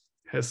anybody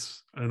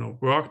has, I don't know,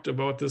 worked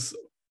about this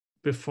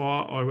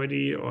before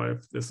already, or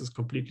if this is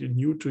completely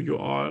new to you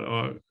all,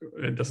 or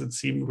does it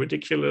seem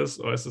ridiculous,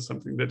 or is this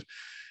something that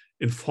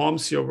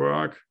informs your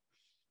work?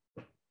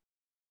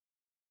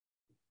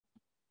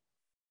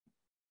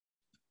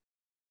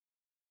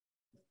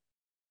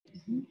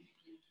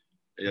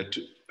 Yeah,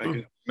 I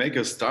can make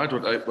a start.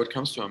 What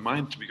comes to my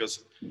mind,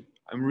 because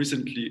I'm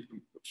recently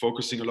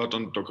focusing a lot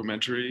on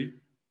documentary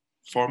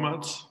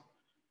formats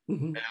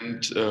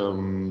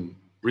and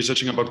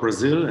researching about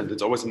Brazil, and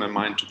it's always in my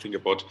mind to think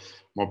about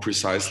more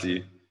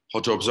precisely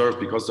how to observe,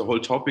 because the whole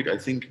topic, I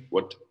think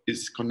what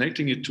is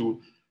connecting it to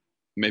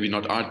maybe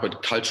not art,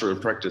 but cultural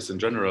practice in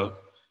general,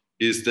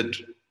 is that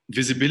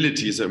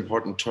visibility is an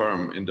important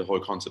term in the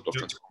whole concept of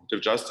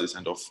transformative justice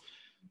and of,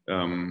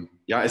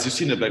 as you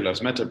see in the Black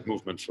Lives Matter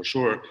movement for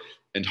sure,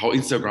 and how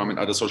Instagram and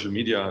other social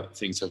media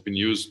things have been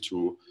used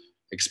to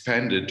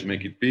expand it, to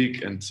make it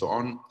big and so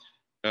on.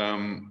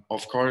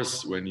 Of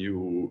course, when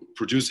you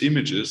produce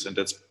images, and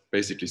that's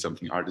basically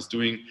something art is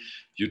doing,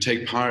 you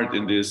take part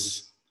in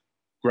this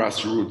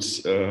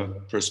grassroots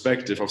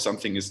perspective of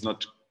something is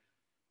not,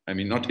 I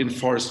mean, not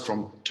enforced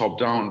from top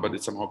down, but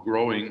it's somehow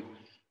growing.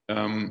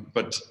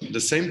 But at the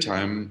same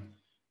time,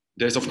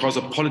 there's of course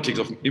a politics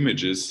of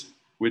images,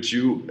 which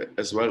you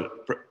as well,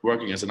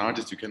 working as an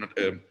artist, you cannot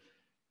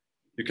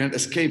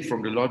escape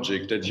from the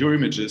logic that your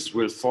images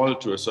will fall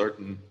to a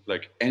certain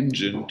like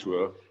engine,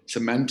 to a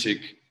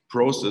semantic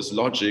process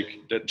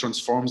logic that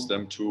transforms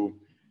them to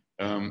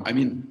I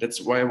mean, that's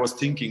why I was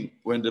thinking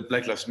when the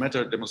Black Lives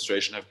Matter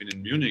demonstration have been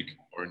in Munich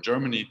or in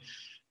Germany,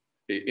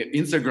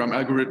 Instagram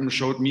algorithm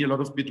showed me a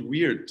lot of bit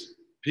weird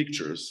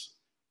pictures,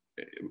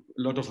 a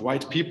lot of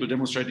white people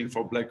demonstrating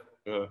for Black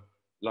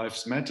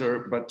Lives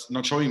Matter, but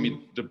not showing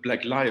me the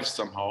Black lives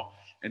somehow.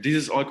 And these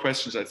is all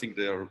questions I think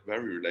they are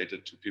very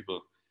related to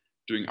people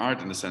doing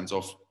art in the sense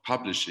of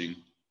publishing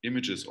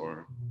images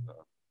or,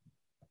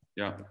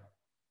 yeah.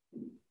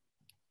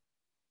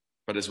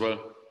 But as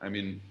well, I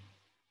mean,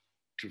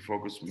 to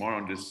focus more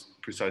on this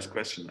precise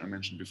question I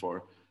mentioned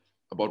before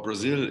about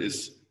Brazil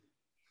is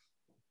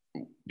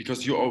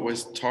because you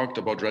always talked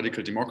about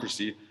radical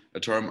democracy, a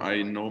term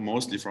I know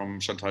mostly from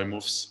Chantal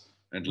Mouffe's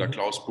and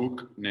Laclau's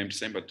book named the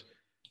same, but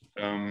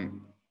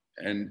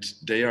and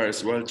they are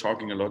as well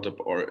talking a lot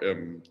about or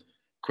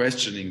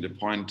questioning the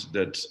point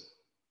that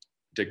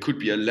there could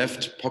be a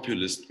left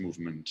populist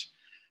movement.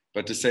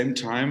 But at the same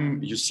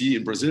time, you see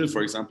in Brazil,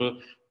 for example,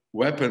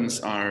 weapons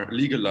are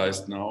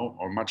legalized now,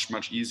 or much,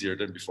 much easier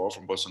than before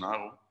from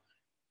Bolsonaro.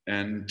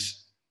 And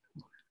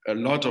a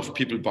lot of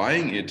people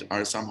buying it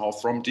are somehow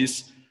from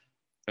these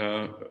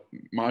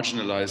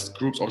marginalized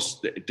groups, or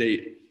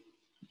they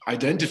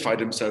identify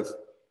themselves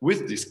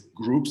with these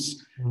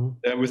groups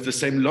with the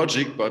same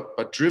logic,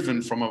 but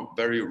driven from a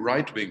very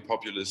right-wing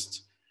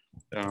populist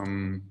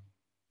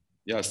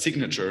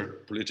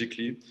signature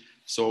politically.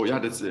 So yeah,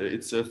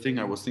 it's a thing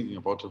I was thinking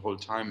about the whole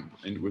time,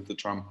 and with the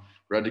term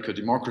radical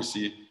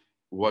democracy,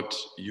 what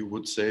you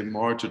would say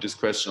more to this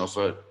question of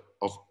a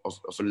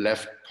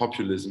left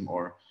populism,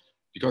 or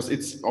because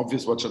it's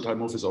obvious what Chantal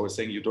Mouffe is always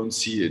saying, you don't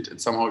see it,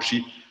 and somehow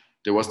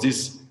there was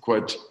this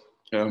quite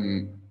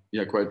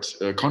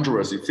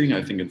controversy thing,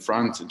 I think, in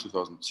France in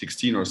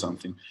 2016 or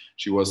something.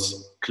 She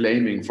was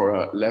claiming for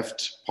a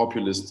left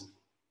populist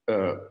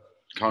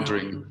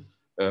countering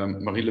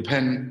Marie Le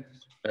Pen,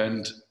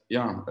 and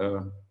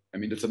I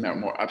mean, it's a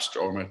more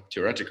abstract or more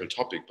theoretical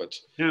topic, but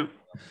yeah.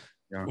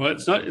 Well,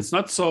 it's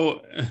not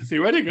so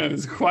theoretical.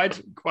 It's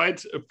quite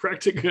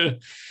practical.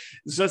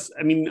 It's just,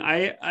 I mean,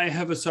 I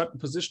have a certain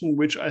position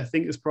which I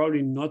think is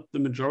probably not the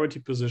majority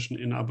position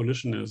in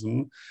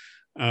abolitionism.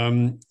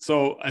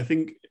 So I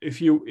think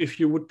if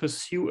you would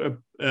pursue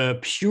a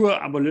pure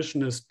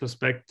abolitionist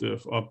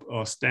perspective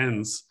or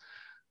stance,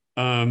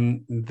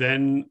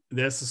 then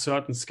there's a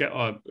certain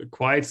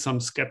quite some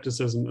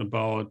skepticism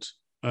about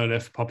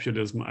left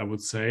populism, I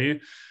would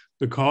say,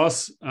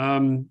 because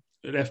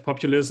left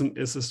populism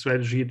is a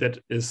strategy that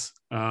is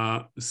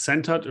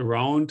centered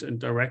around and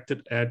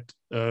directed at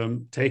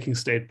taking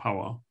state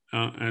power,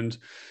 and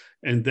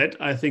that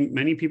I think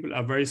many people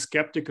are very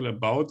skeptical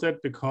about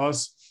that,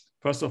 because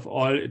first of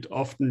all, it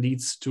often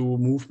leads to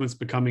movements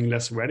becoming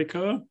less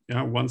radical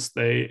once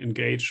they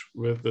engage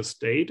with the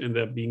state and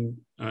they're being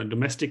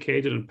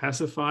domesticated and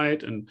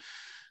pacified. And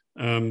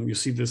you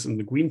see this in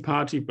the Green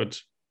Party,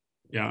 but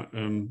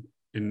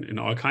in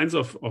all kinds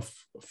of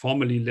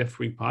formerly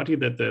left-wing party,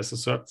 that there's a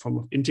certain form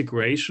of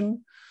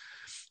integration.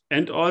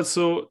 And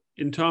also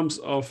in terms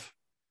of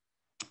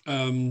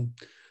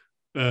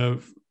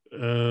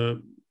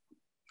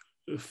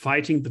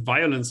fighting the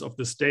violence of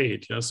the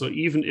state. So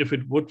even if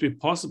it would be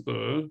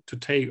possible to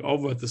take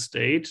over the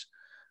state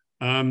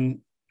and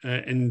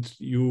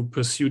you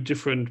pursue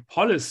different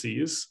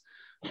policies,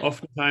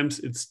 oftentimes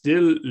it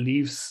still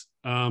leaves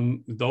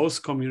those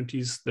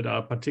communities that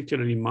are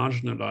particularly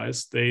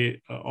marginalized.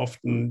 They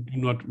often do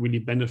not really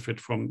benefit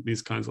from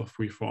these kinds of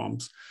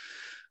reforms.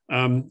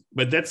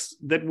 But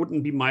that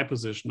wouldn't be my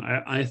position.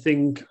 I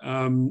think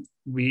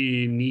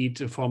we need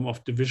a form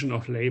of division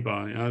of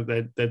labor,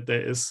 that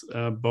there is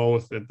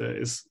both, that there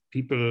is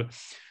people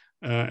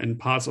and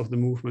parts of the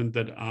movement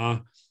that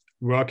are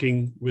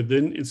working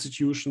within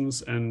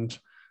institutions and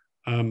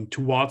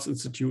towards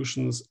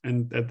institutions,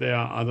 and that there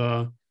are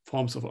other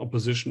forms of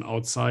opposition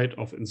outside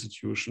of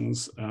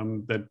institutions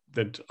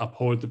that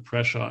uphold the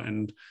pressure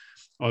and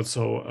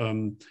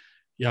also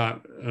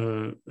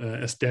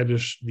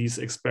establish these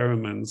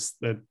experiments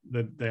that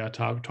they are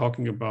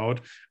talking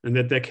about, and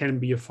that there can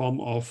be a form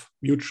of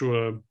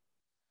mutual,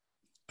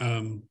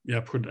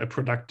 a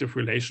productive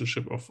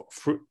relationship of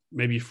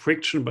maybe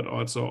friction, but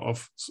also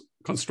of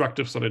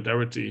constructive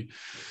solidarity.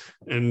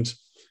 And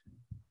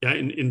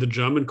in the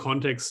German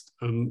context,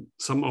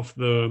 some of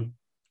the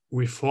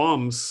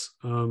reforms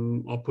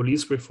or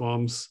police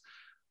reforms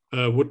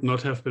would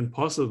not have been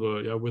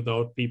possible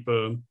without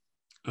people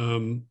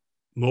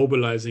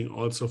mobilizing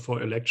also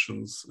for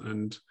elections.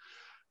 And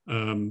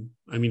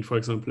I mean, for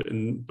example,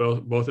 in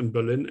both in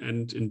Berlin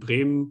and in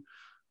Bremen,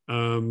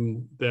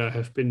 there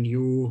have been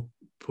new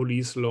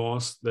police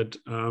laws that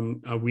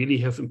really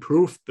have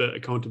improved the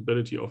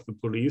accountability of the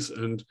police.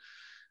 And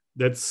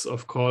that's,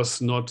 of course,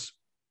 not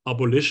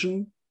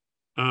abolition,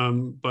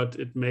 but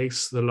it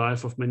makes the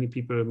life of many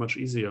people much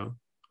easier.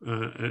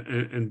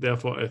 And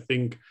therefore, I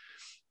think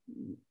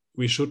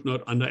we should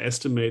not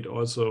underestimate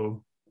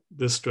also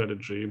this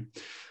strategy.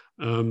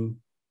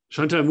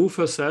 Chantal Mouffe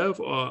herself,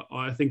 or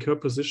I think her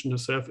position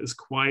herself, is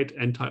quite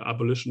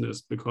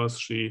anti-abolitionist, because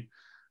she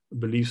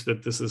believes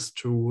that this is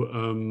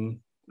too,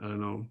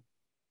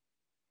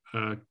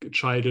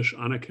 childish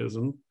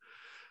anarchism.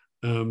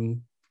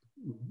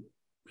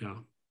 Yeah.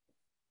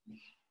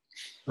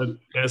 But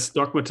there's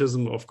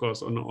dogmatism, of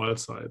course, on all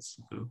sides.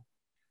 Yeah.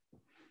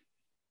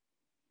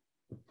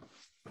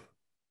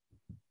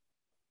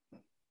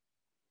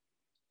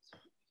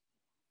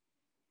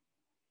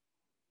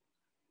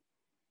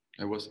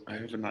 I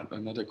have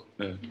another.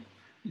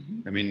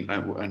 I mean,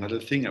 another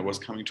thing I was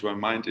coming to my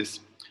mind is,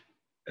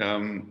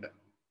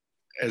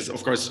 as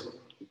of course,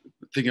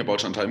 thinking about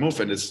Chantal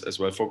Mouffe, and it's as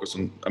well focused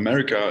on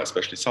America,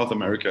 especially South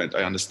America, and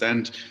I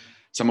understand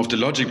some of the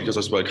logic because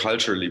as well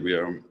culturally we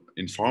are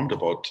informed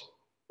about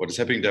what is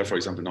happening there. For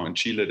example, now in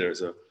Chile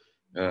there's a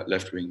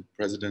left-wing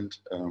president,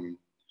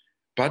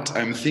 but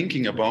I'm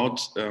thinking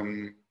about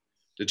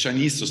the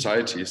Chinese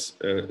societies,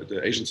 the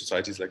Asian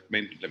societies, like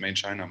main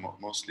China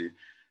mostly.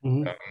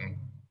 Mm-hmm.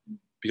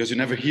 Because you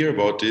never hear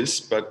about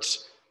this, but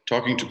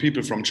talking to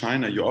people from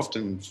China, you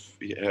often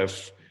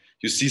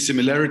you see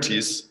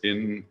similarities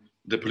in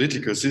the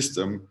political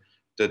system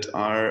that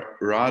are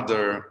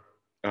rather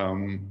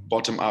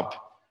bottom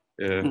up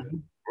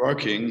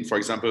working. For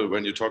example,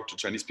 when you talk to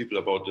Chinese people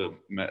about the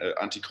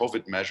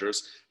anti-COVID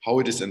measures, how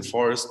it is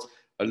enforced,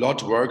 a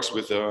lot works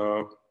with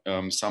a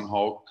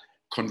somehow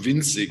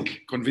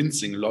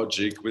convincing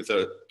logic with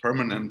a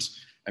permanent.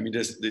 I mean,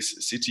 there's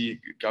this city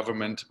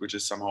government, which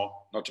is somehow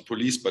not the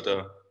police, but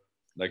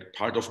like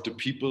part of the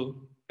people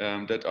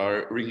that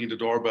are ringing the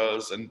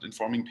doorbells and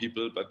informing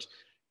people, but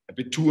a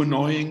bit too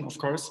annoying, of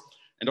course.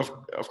 And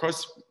of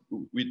course,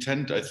 we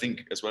tend, I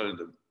think, as well in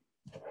the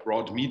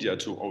broad media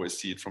to always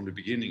see it from the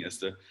beginning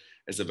as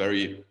a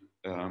very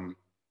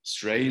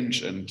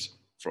strange and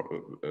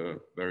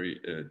very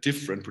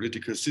different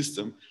political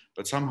system.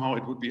 But somehow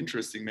it would be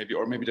interesting, maybe,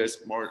 or maybe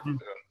there's more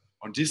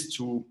on this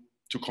to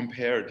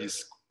compare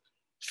these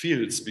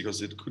fields,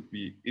 because it could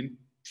be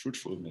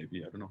fruitful,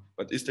 maybe. I don't know.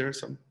 But is there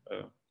some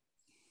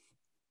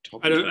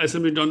topic? I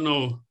simply don't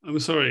know. I'm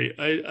sorry.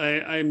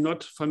 I'm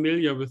not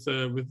familiar with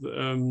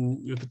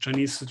the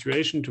Chinese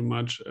situation too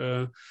much.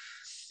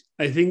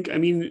 I think, I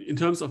mean, in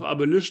terms of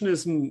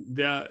abolitionism,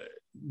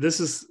 this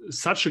is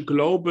such a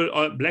global,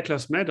 or Black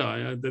Lives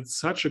Matter,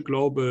 that's such a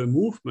global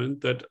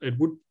movement that it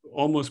would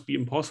almost be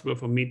impossible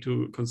for me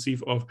to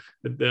conceive of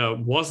that there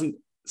wasn't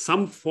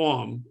some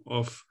form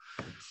of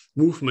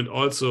movement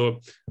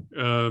also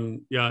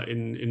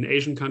in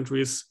Asian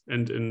countries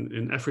and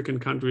in African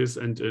countries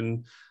and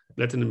in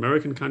Latin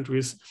American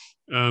countries.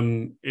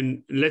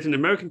 In Latin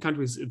American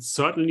countries, it's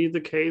certainly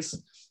the case.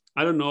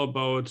 I don't know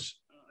about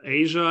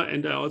Asia,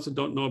 and I also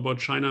don't know about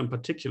China in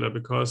particular,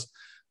 because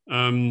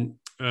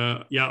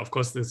of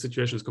course the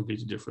situation is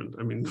completely different.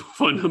 I mean,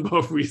 for a number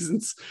of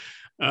reasons.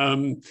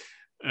 And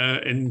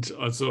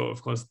also,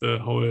 of course, the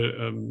whole,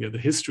 the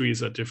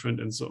histories are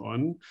different and so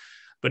on.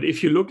 But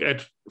if you look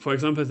at, for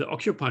example, the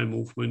Occupy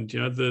movement,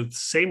 the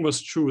same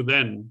was true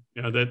then,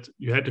 that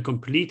you had a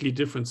completely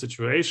different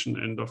situation.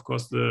 And of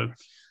course, the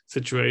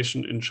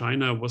situation in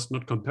China was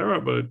not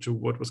comparable to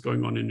what was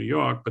going on in New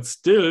York, but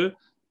still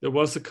there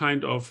was a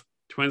kind of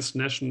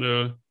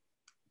transnational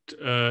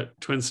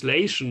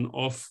translation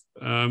of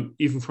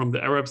even from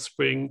the Arab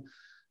Spring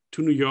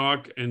to New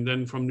York, and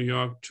then from New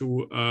York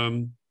to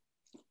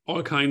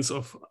all kinds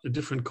of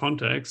different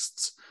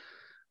contexts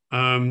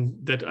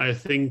that I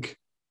think,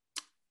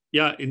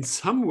 in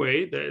some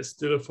way there is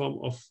still a form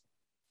of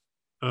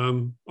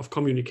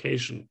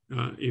communication,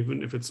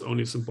 even if it's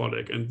only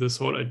symbolic. And this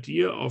whole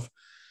idea of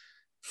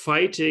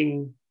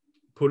fighting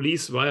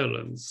police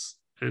violence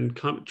and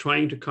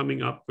trying to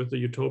coming up with a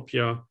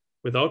utopia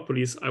without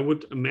police, I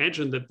would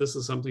imagine that this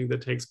is something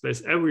that takes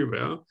place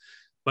everywhere.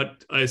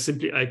 But I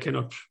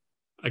cannot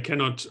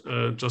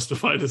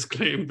justify this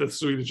claim.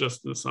 That's really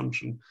just an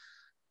assumption,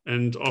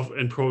 and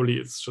probably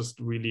it's just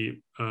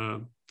really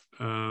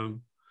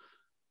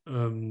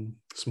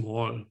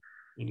small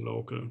and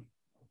local.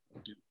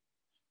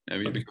 I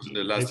mean, because in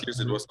the last years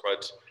it was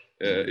quite.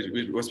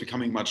 It was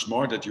becoming much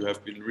more that you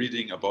have been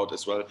reading about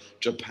as well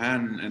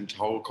Japan and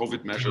how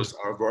COVID measures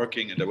are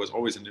working, and there was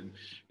always in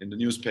the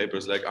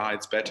newspapers like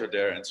it's better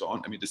there and so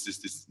on. I mean, this is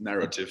this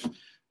narrative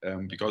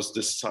because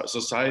this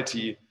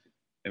society.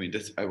 I mean,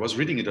 I was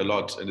reading it a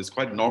lot, and it's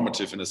quite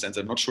normative in a sense.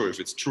 I'm not sure if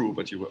it's true,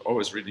 but you were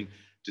always reading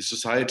the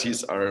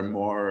societies are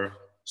more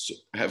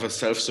have a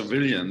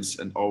self-surveillance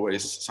and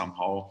always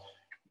somehow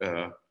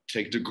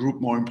take the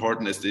group more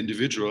important as the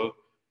individual.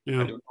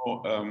 I don't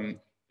know.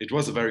 It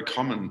was a very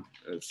common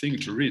thing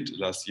to read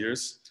last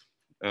years.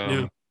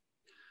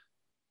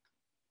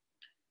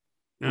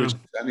 Which,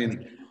 I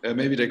mean,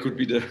 maybe there could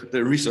be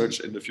the research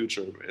in the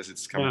future as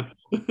it's coming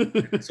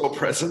so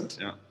present.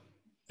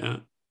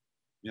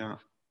 Yeah.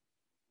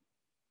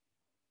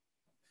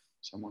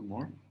 Someone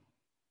more?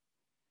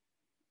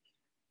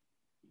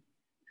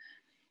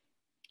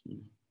 Is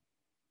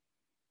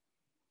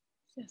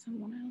there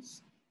someone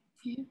else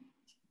here?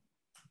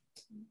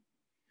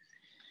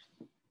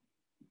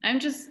 I'm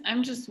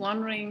just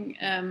wondering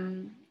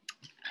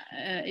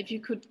if you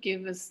could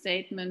give a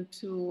statement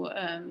to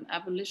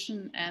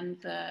abolition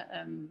and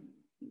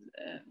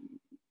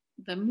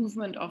the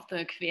movement of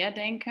the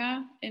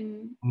Querdenker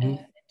in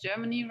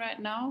Germany right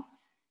now,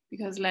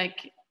 because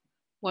like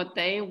what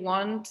they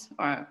want,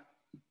 or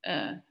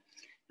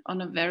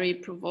on a very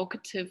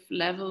provocative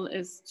level,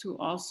 is to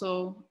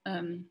also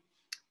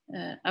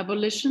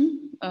abolish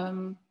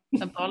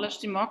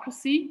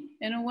democracy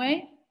in a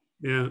way.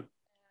 Yeah.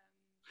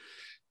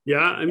 Yeah,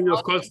 I mean,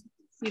 of course.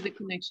 See the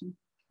connection.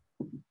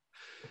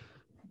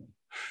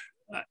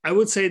 I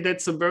would say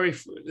that's a very,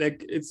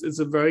 like, it's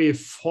a very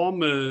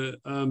formal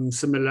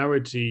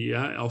similarity.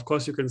 Yeah, of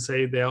course you can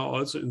say they are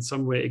also in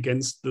some way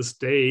against the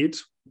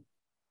state,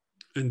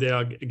 and they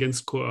are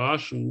against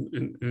coercion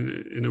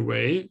in a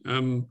way,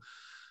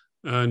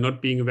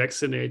 not being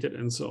vaccinated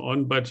and so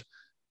on. But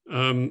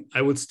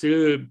I would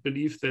still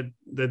believe that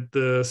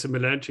the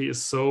similarity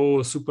is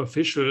so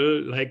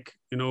superficial, like,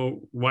 you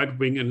know, right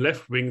wing and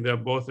left wing, they're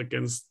both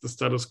against the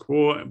status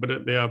quo,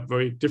 but they are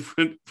very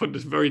different for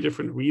very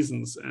different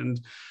reasons. And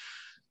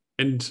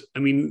I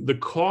mean, the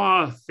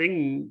core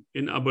thing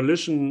in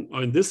abolition,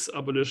 or in this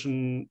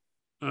abolitionist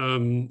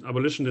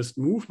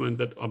movement,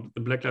 that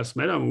the Black Lives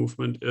Matter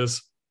movement,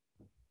 is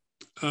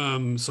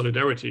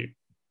solidarity,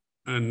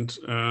 and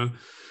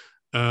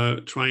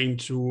trying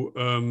to,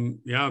 I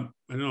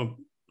don't know,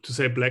 to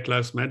say Black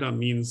Lives Matter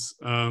means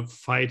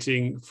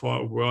fighting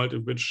for a world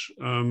in which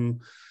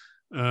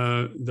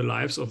the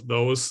lives of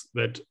those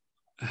that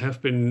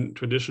have been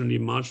traditionally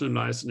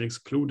marginalized and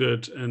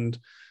excluded and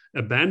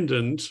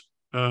abandoned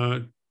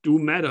do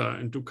matter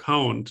and do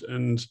count.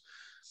 And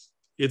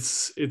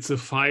it's a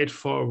fight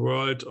for a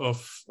world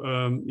of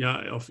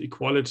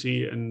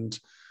equality and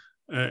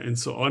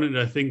so on. And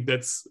I think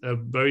that's a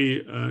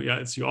very,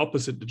 it's the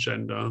opposite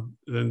agenda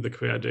than the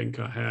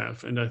Querdenker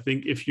have. And I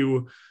think if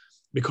you,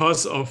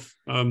 because of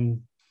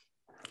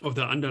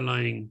the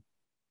underlying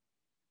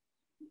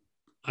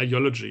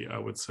ideology, I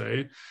would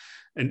say,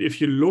 and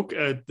if you look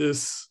at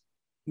this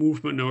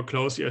movement more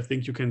closely, I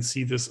think you can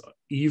see this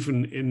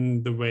even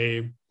in the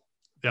way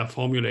they are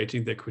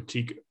formulating their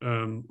critique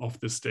of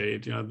the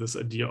state. Yeah, this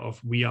idea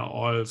of we are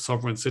all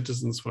sovereign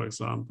citizens, for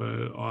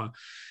example, or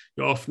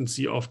you often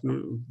see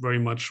very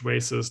much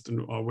racist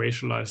or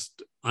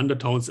racialized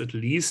undertones, at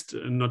least,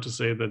 and not to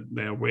say that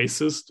they are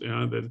racist.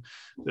 Yeah, that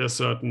there are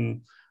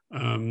certain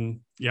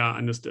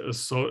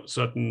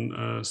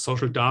certain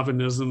social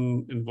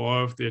Darwinism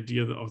involved, the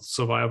idea of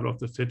survival of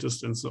the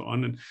fittest, and so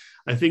on. And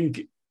I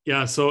think,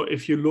 so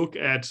if you look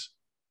at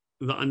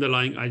the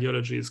underlying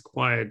ideologies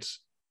quite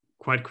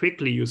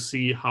quickly, you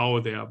see how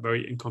they are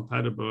very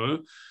incompatible.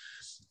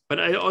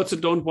 But I also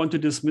don't want to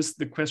dismiss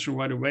the question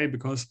right away,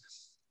 because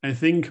I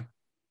think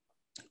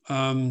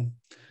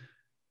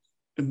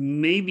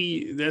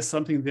maybe there's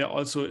something there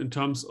also in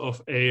terms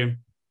of a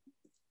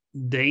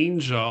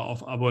danger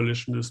of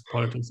abolitionist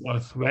politics, or a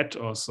threat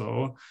or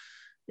so,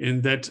 in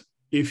that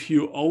if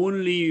you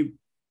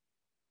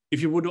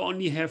would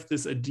only have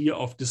this idea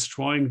of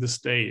destroying the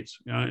state,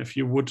 if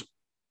you would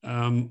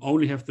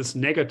only have this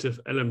negative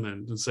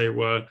element and say,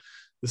 well,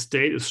 the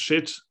state is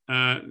shit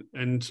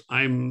and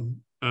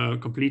I'm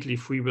completely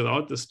free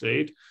without the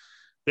state,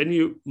 then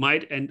you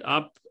might end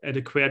up at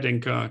a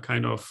Querdenker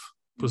kind of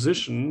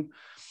position.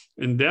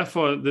 And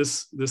therefore,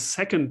 this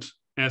second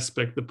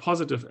aspect, the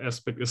positive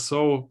aspect, is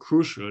so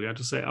crucial.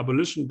 To say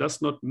abolition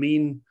does not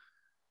mean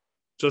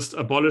just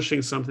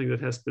abolishing something that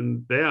has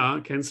been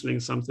there, canceling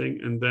something,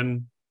 and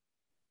then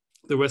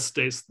the rest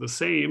stays the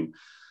same.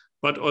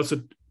 But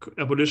also,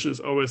 abolition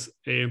is always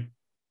a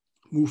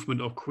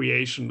movement of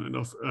creation and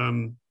of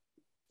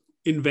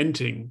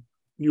inventing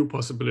new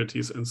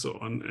possibilities and so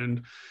on.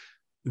 And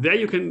there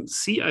you can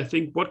see, I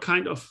think, what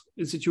kind of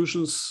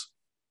institutions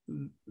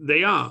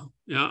they are.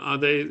 Are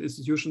they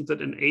institutions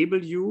that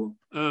enable you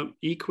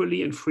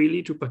equally and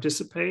freely to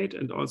participate,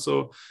 and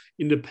also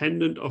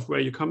independent of where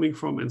you're coming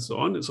from and so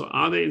on? So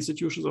are they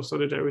institutions of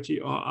solidarity,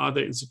 or are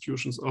they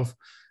institutions of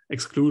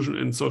exclusion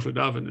and social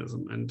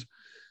Darwinism? And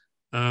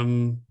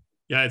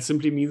it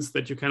simply means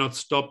that you cannot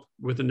stop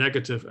with the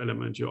negative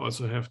element. You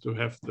also have to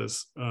have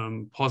this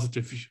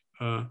positive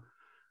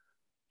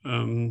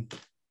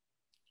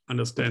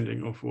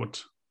understanding of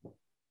what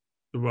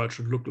the world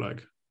should look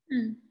like.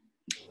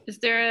 Is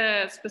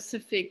there a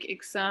specific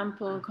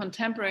example,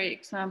 contemporary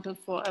example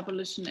for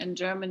abolition in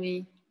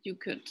Germany you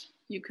could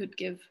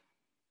give?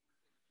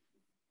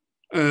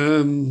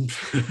 It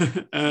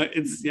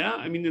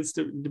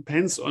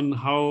depends on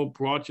how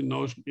broad your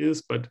notion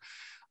is, but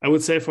I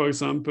would say, for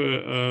example,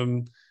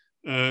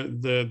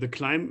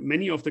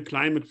 many of the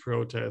climate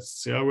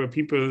protests, where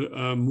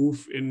people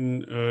move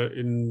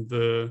in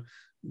the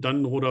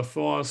Dannenroder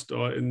Forst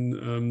or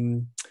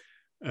in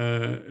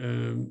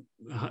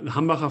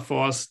Hambacher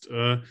Forst,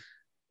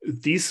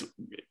 these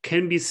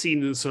can be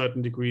seen in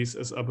certain degrees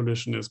as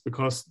abolitionists,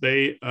 because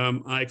they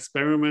are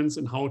experiments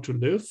in how to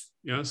live.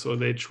 So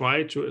they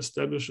try to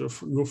establish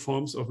new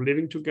forms of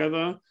living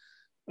together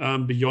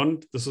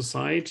beyond the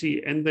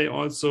society, and they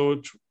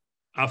also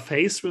are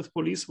faced with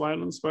police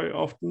violence very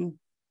often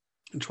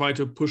and try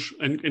to push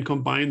and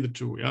combine the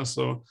two.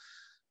 So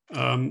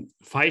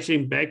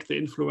fighting back the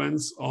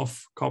influence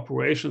of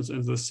corporations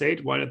and the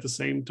state, while at the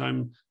same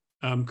time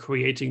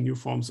creating new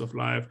forms of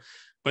life.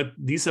 but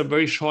these are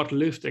very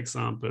short-lived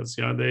examples.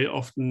 Yeah, they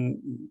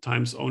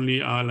oftentimes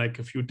only are like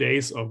a few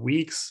days or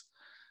weeks,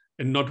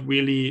 and not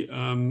really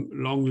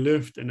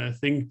long-lived. And I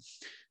think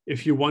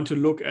if you want to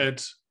look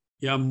at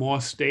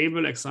more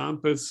stable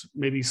examples,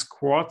 maybe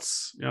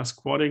squats,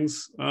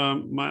 squattings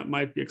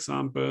might be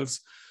examples.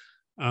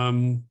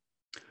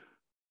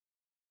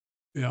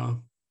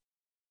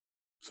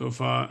 So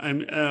far,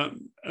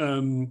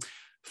 and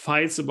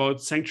fights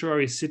about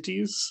sanctuary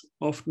cities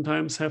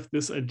oftentimes have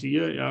this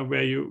idea,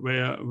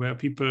 where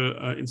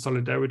people in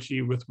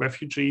solidarity with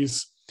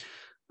refugees.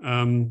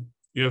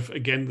 You have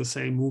again the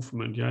same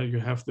movement. You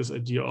have this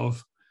idea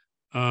of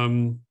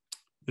the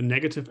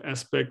negative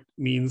aspect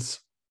means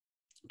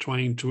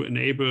trying to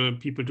enable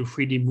people to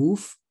freely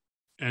move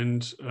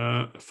and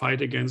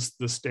fight against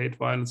the state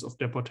violence of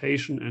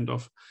deportation and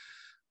of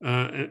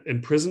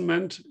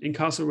imprisonment,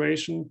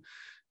 incarceration,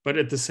 but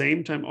at the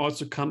same time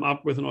also come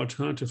up with an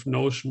alternative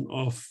notion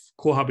of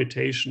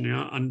cohabitation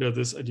under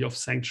this idea of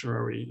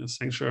sanctuary. A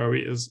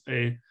sanctuary is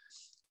a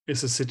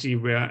city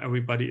where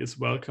everybody is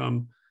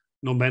welcome,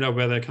 no matter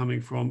where they're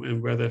coming from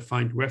and where they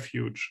find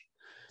refuge.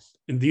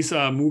 And these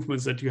are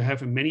movements that you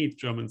have in many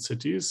German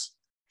cities.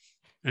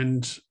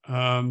 And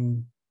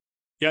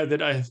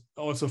that I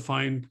also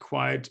find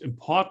quite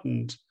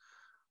important.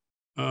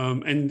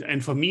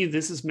 And for me,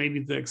 this is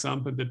maybe the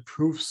example that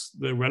proves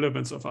the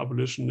relevance of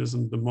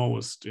abolitionism the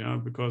most,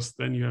 because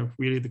then you have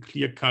really the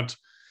clear-cut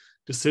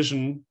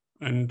decision.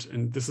 And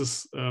this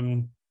is,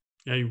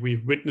 we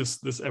witness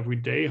this every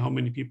day, how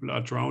many people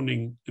are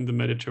drowning in the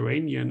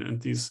Mediterranean,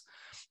 and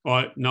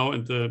or now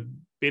in the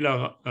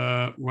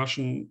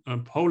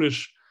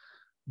Belarusian-Polish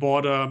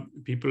border,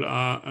 people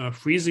are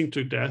freezing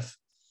to death.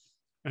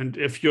 And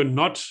if you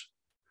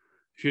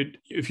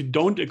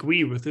don't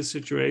agree with this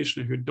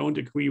situation, if you don't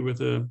agree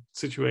with a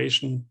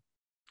situation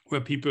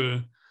where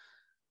people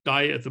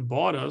die at the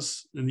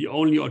borders, then the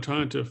only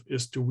alternative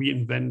is to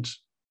reinvent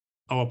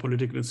our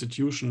political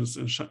institutions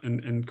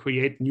and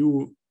create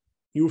new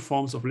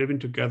forms of living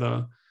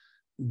together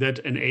that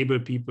enable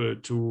people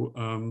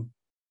to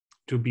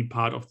be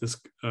part of this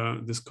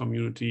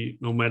community,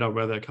 no matter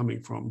where they're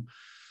coming from.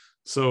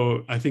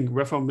 So I think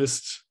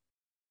reformist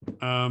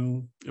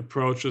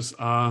approaches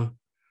are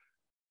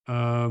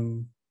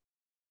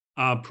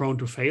prone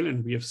to fail,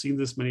 and we have seen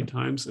this many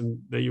times,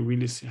 and there you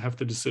really have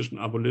the decision: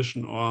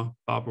 abolition or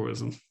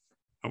barbarism,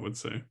 I would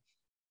say.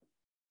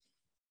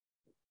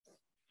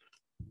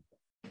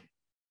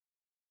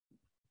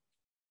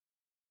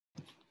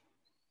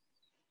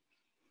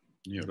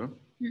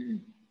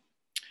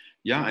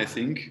 Yeah, I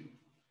think,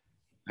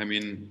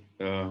 I'm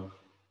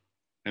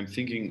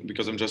thinking,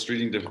 because I'm just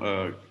reading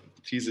the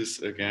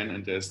thesis again,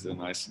 and there's the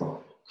nice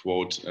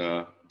quote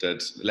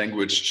that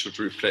language should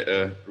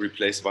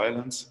replace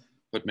violence,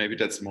 but maybe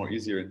that's more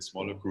easier in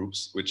smaller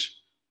groups, which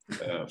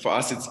for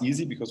us it's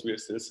easy because we are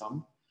still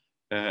some,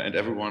 and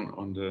everyone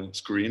on the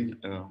screen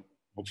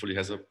hopefully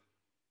has a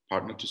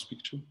partner to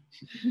speak to.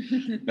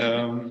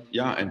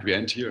 And we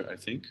end here, I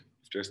think,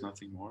 if there's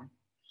nothing more.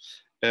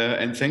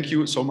 And thank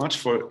you so much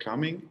for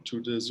coming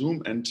to the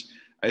Zoom. And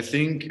I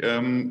think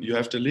you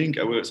have the link.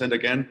 I will send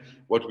again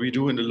what we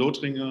do in the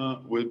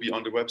Lothringer will be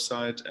on the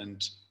website.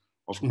 And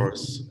of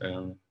course,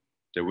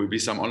 there will be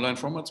some online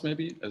formats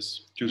maybe,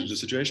 as due to the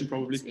situation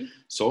probably.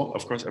 So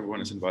of course,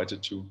 everyone is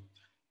invited to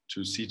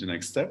see the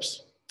next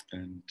steps.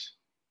 And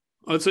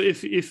also,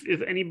 if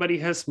anybody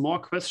has more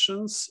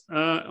questions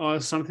or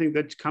something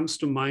that comes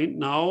to mind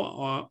now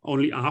or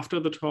only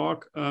after the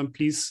talk,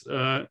 please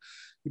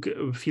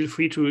feel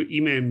free to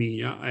email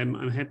me. Yeah,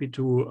 I'm happy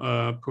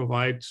to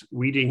provide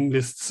reading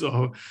lists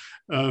or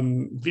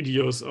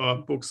videos or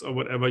books or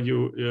whatever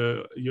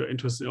you're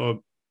interested in, or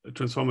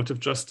transformative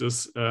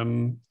justice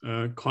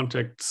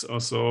contexts or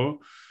so.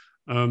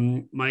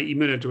 My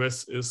email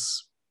address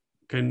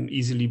can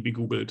easily be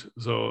Googled,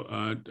 so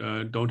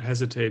don't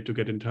hesitate to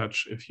get in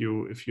touch if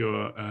you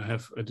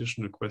have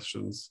additional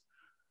questions.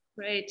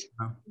 Great,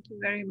 thank you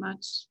very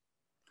much.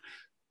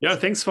 Yeah,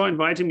 thanks for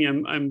inviting me.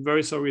 I'm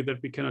very sorry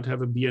that we cannot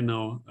have a beer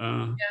now.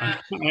 I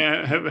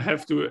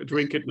have to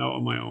drink it now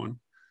on my own.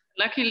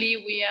 Luckily,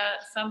 we are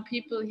some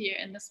people here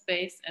in the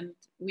space, and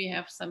we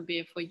have some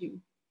beer for you.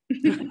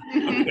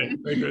 Okay,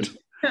 very good.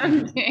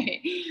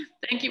 Okay,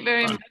 thank you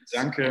very much.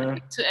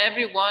 Danke. To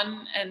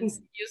everyone, and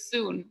see you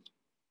soon.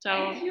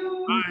 Ciao.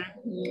 Bye.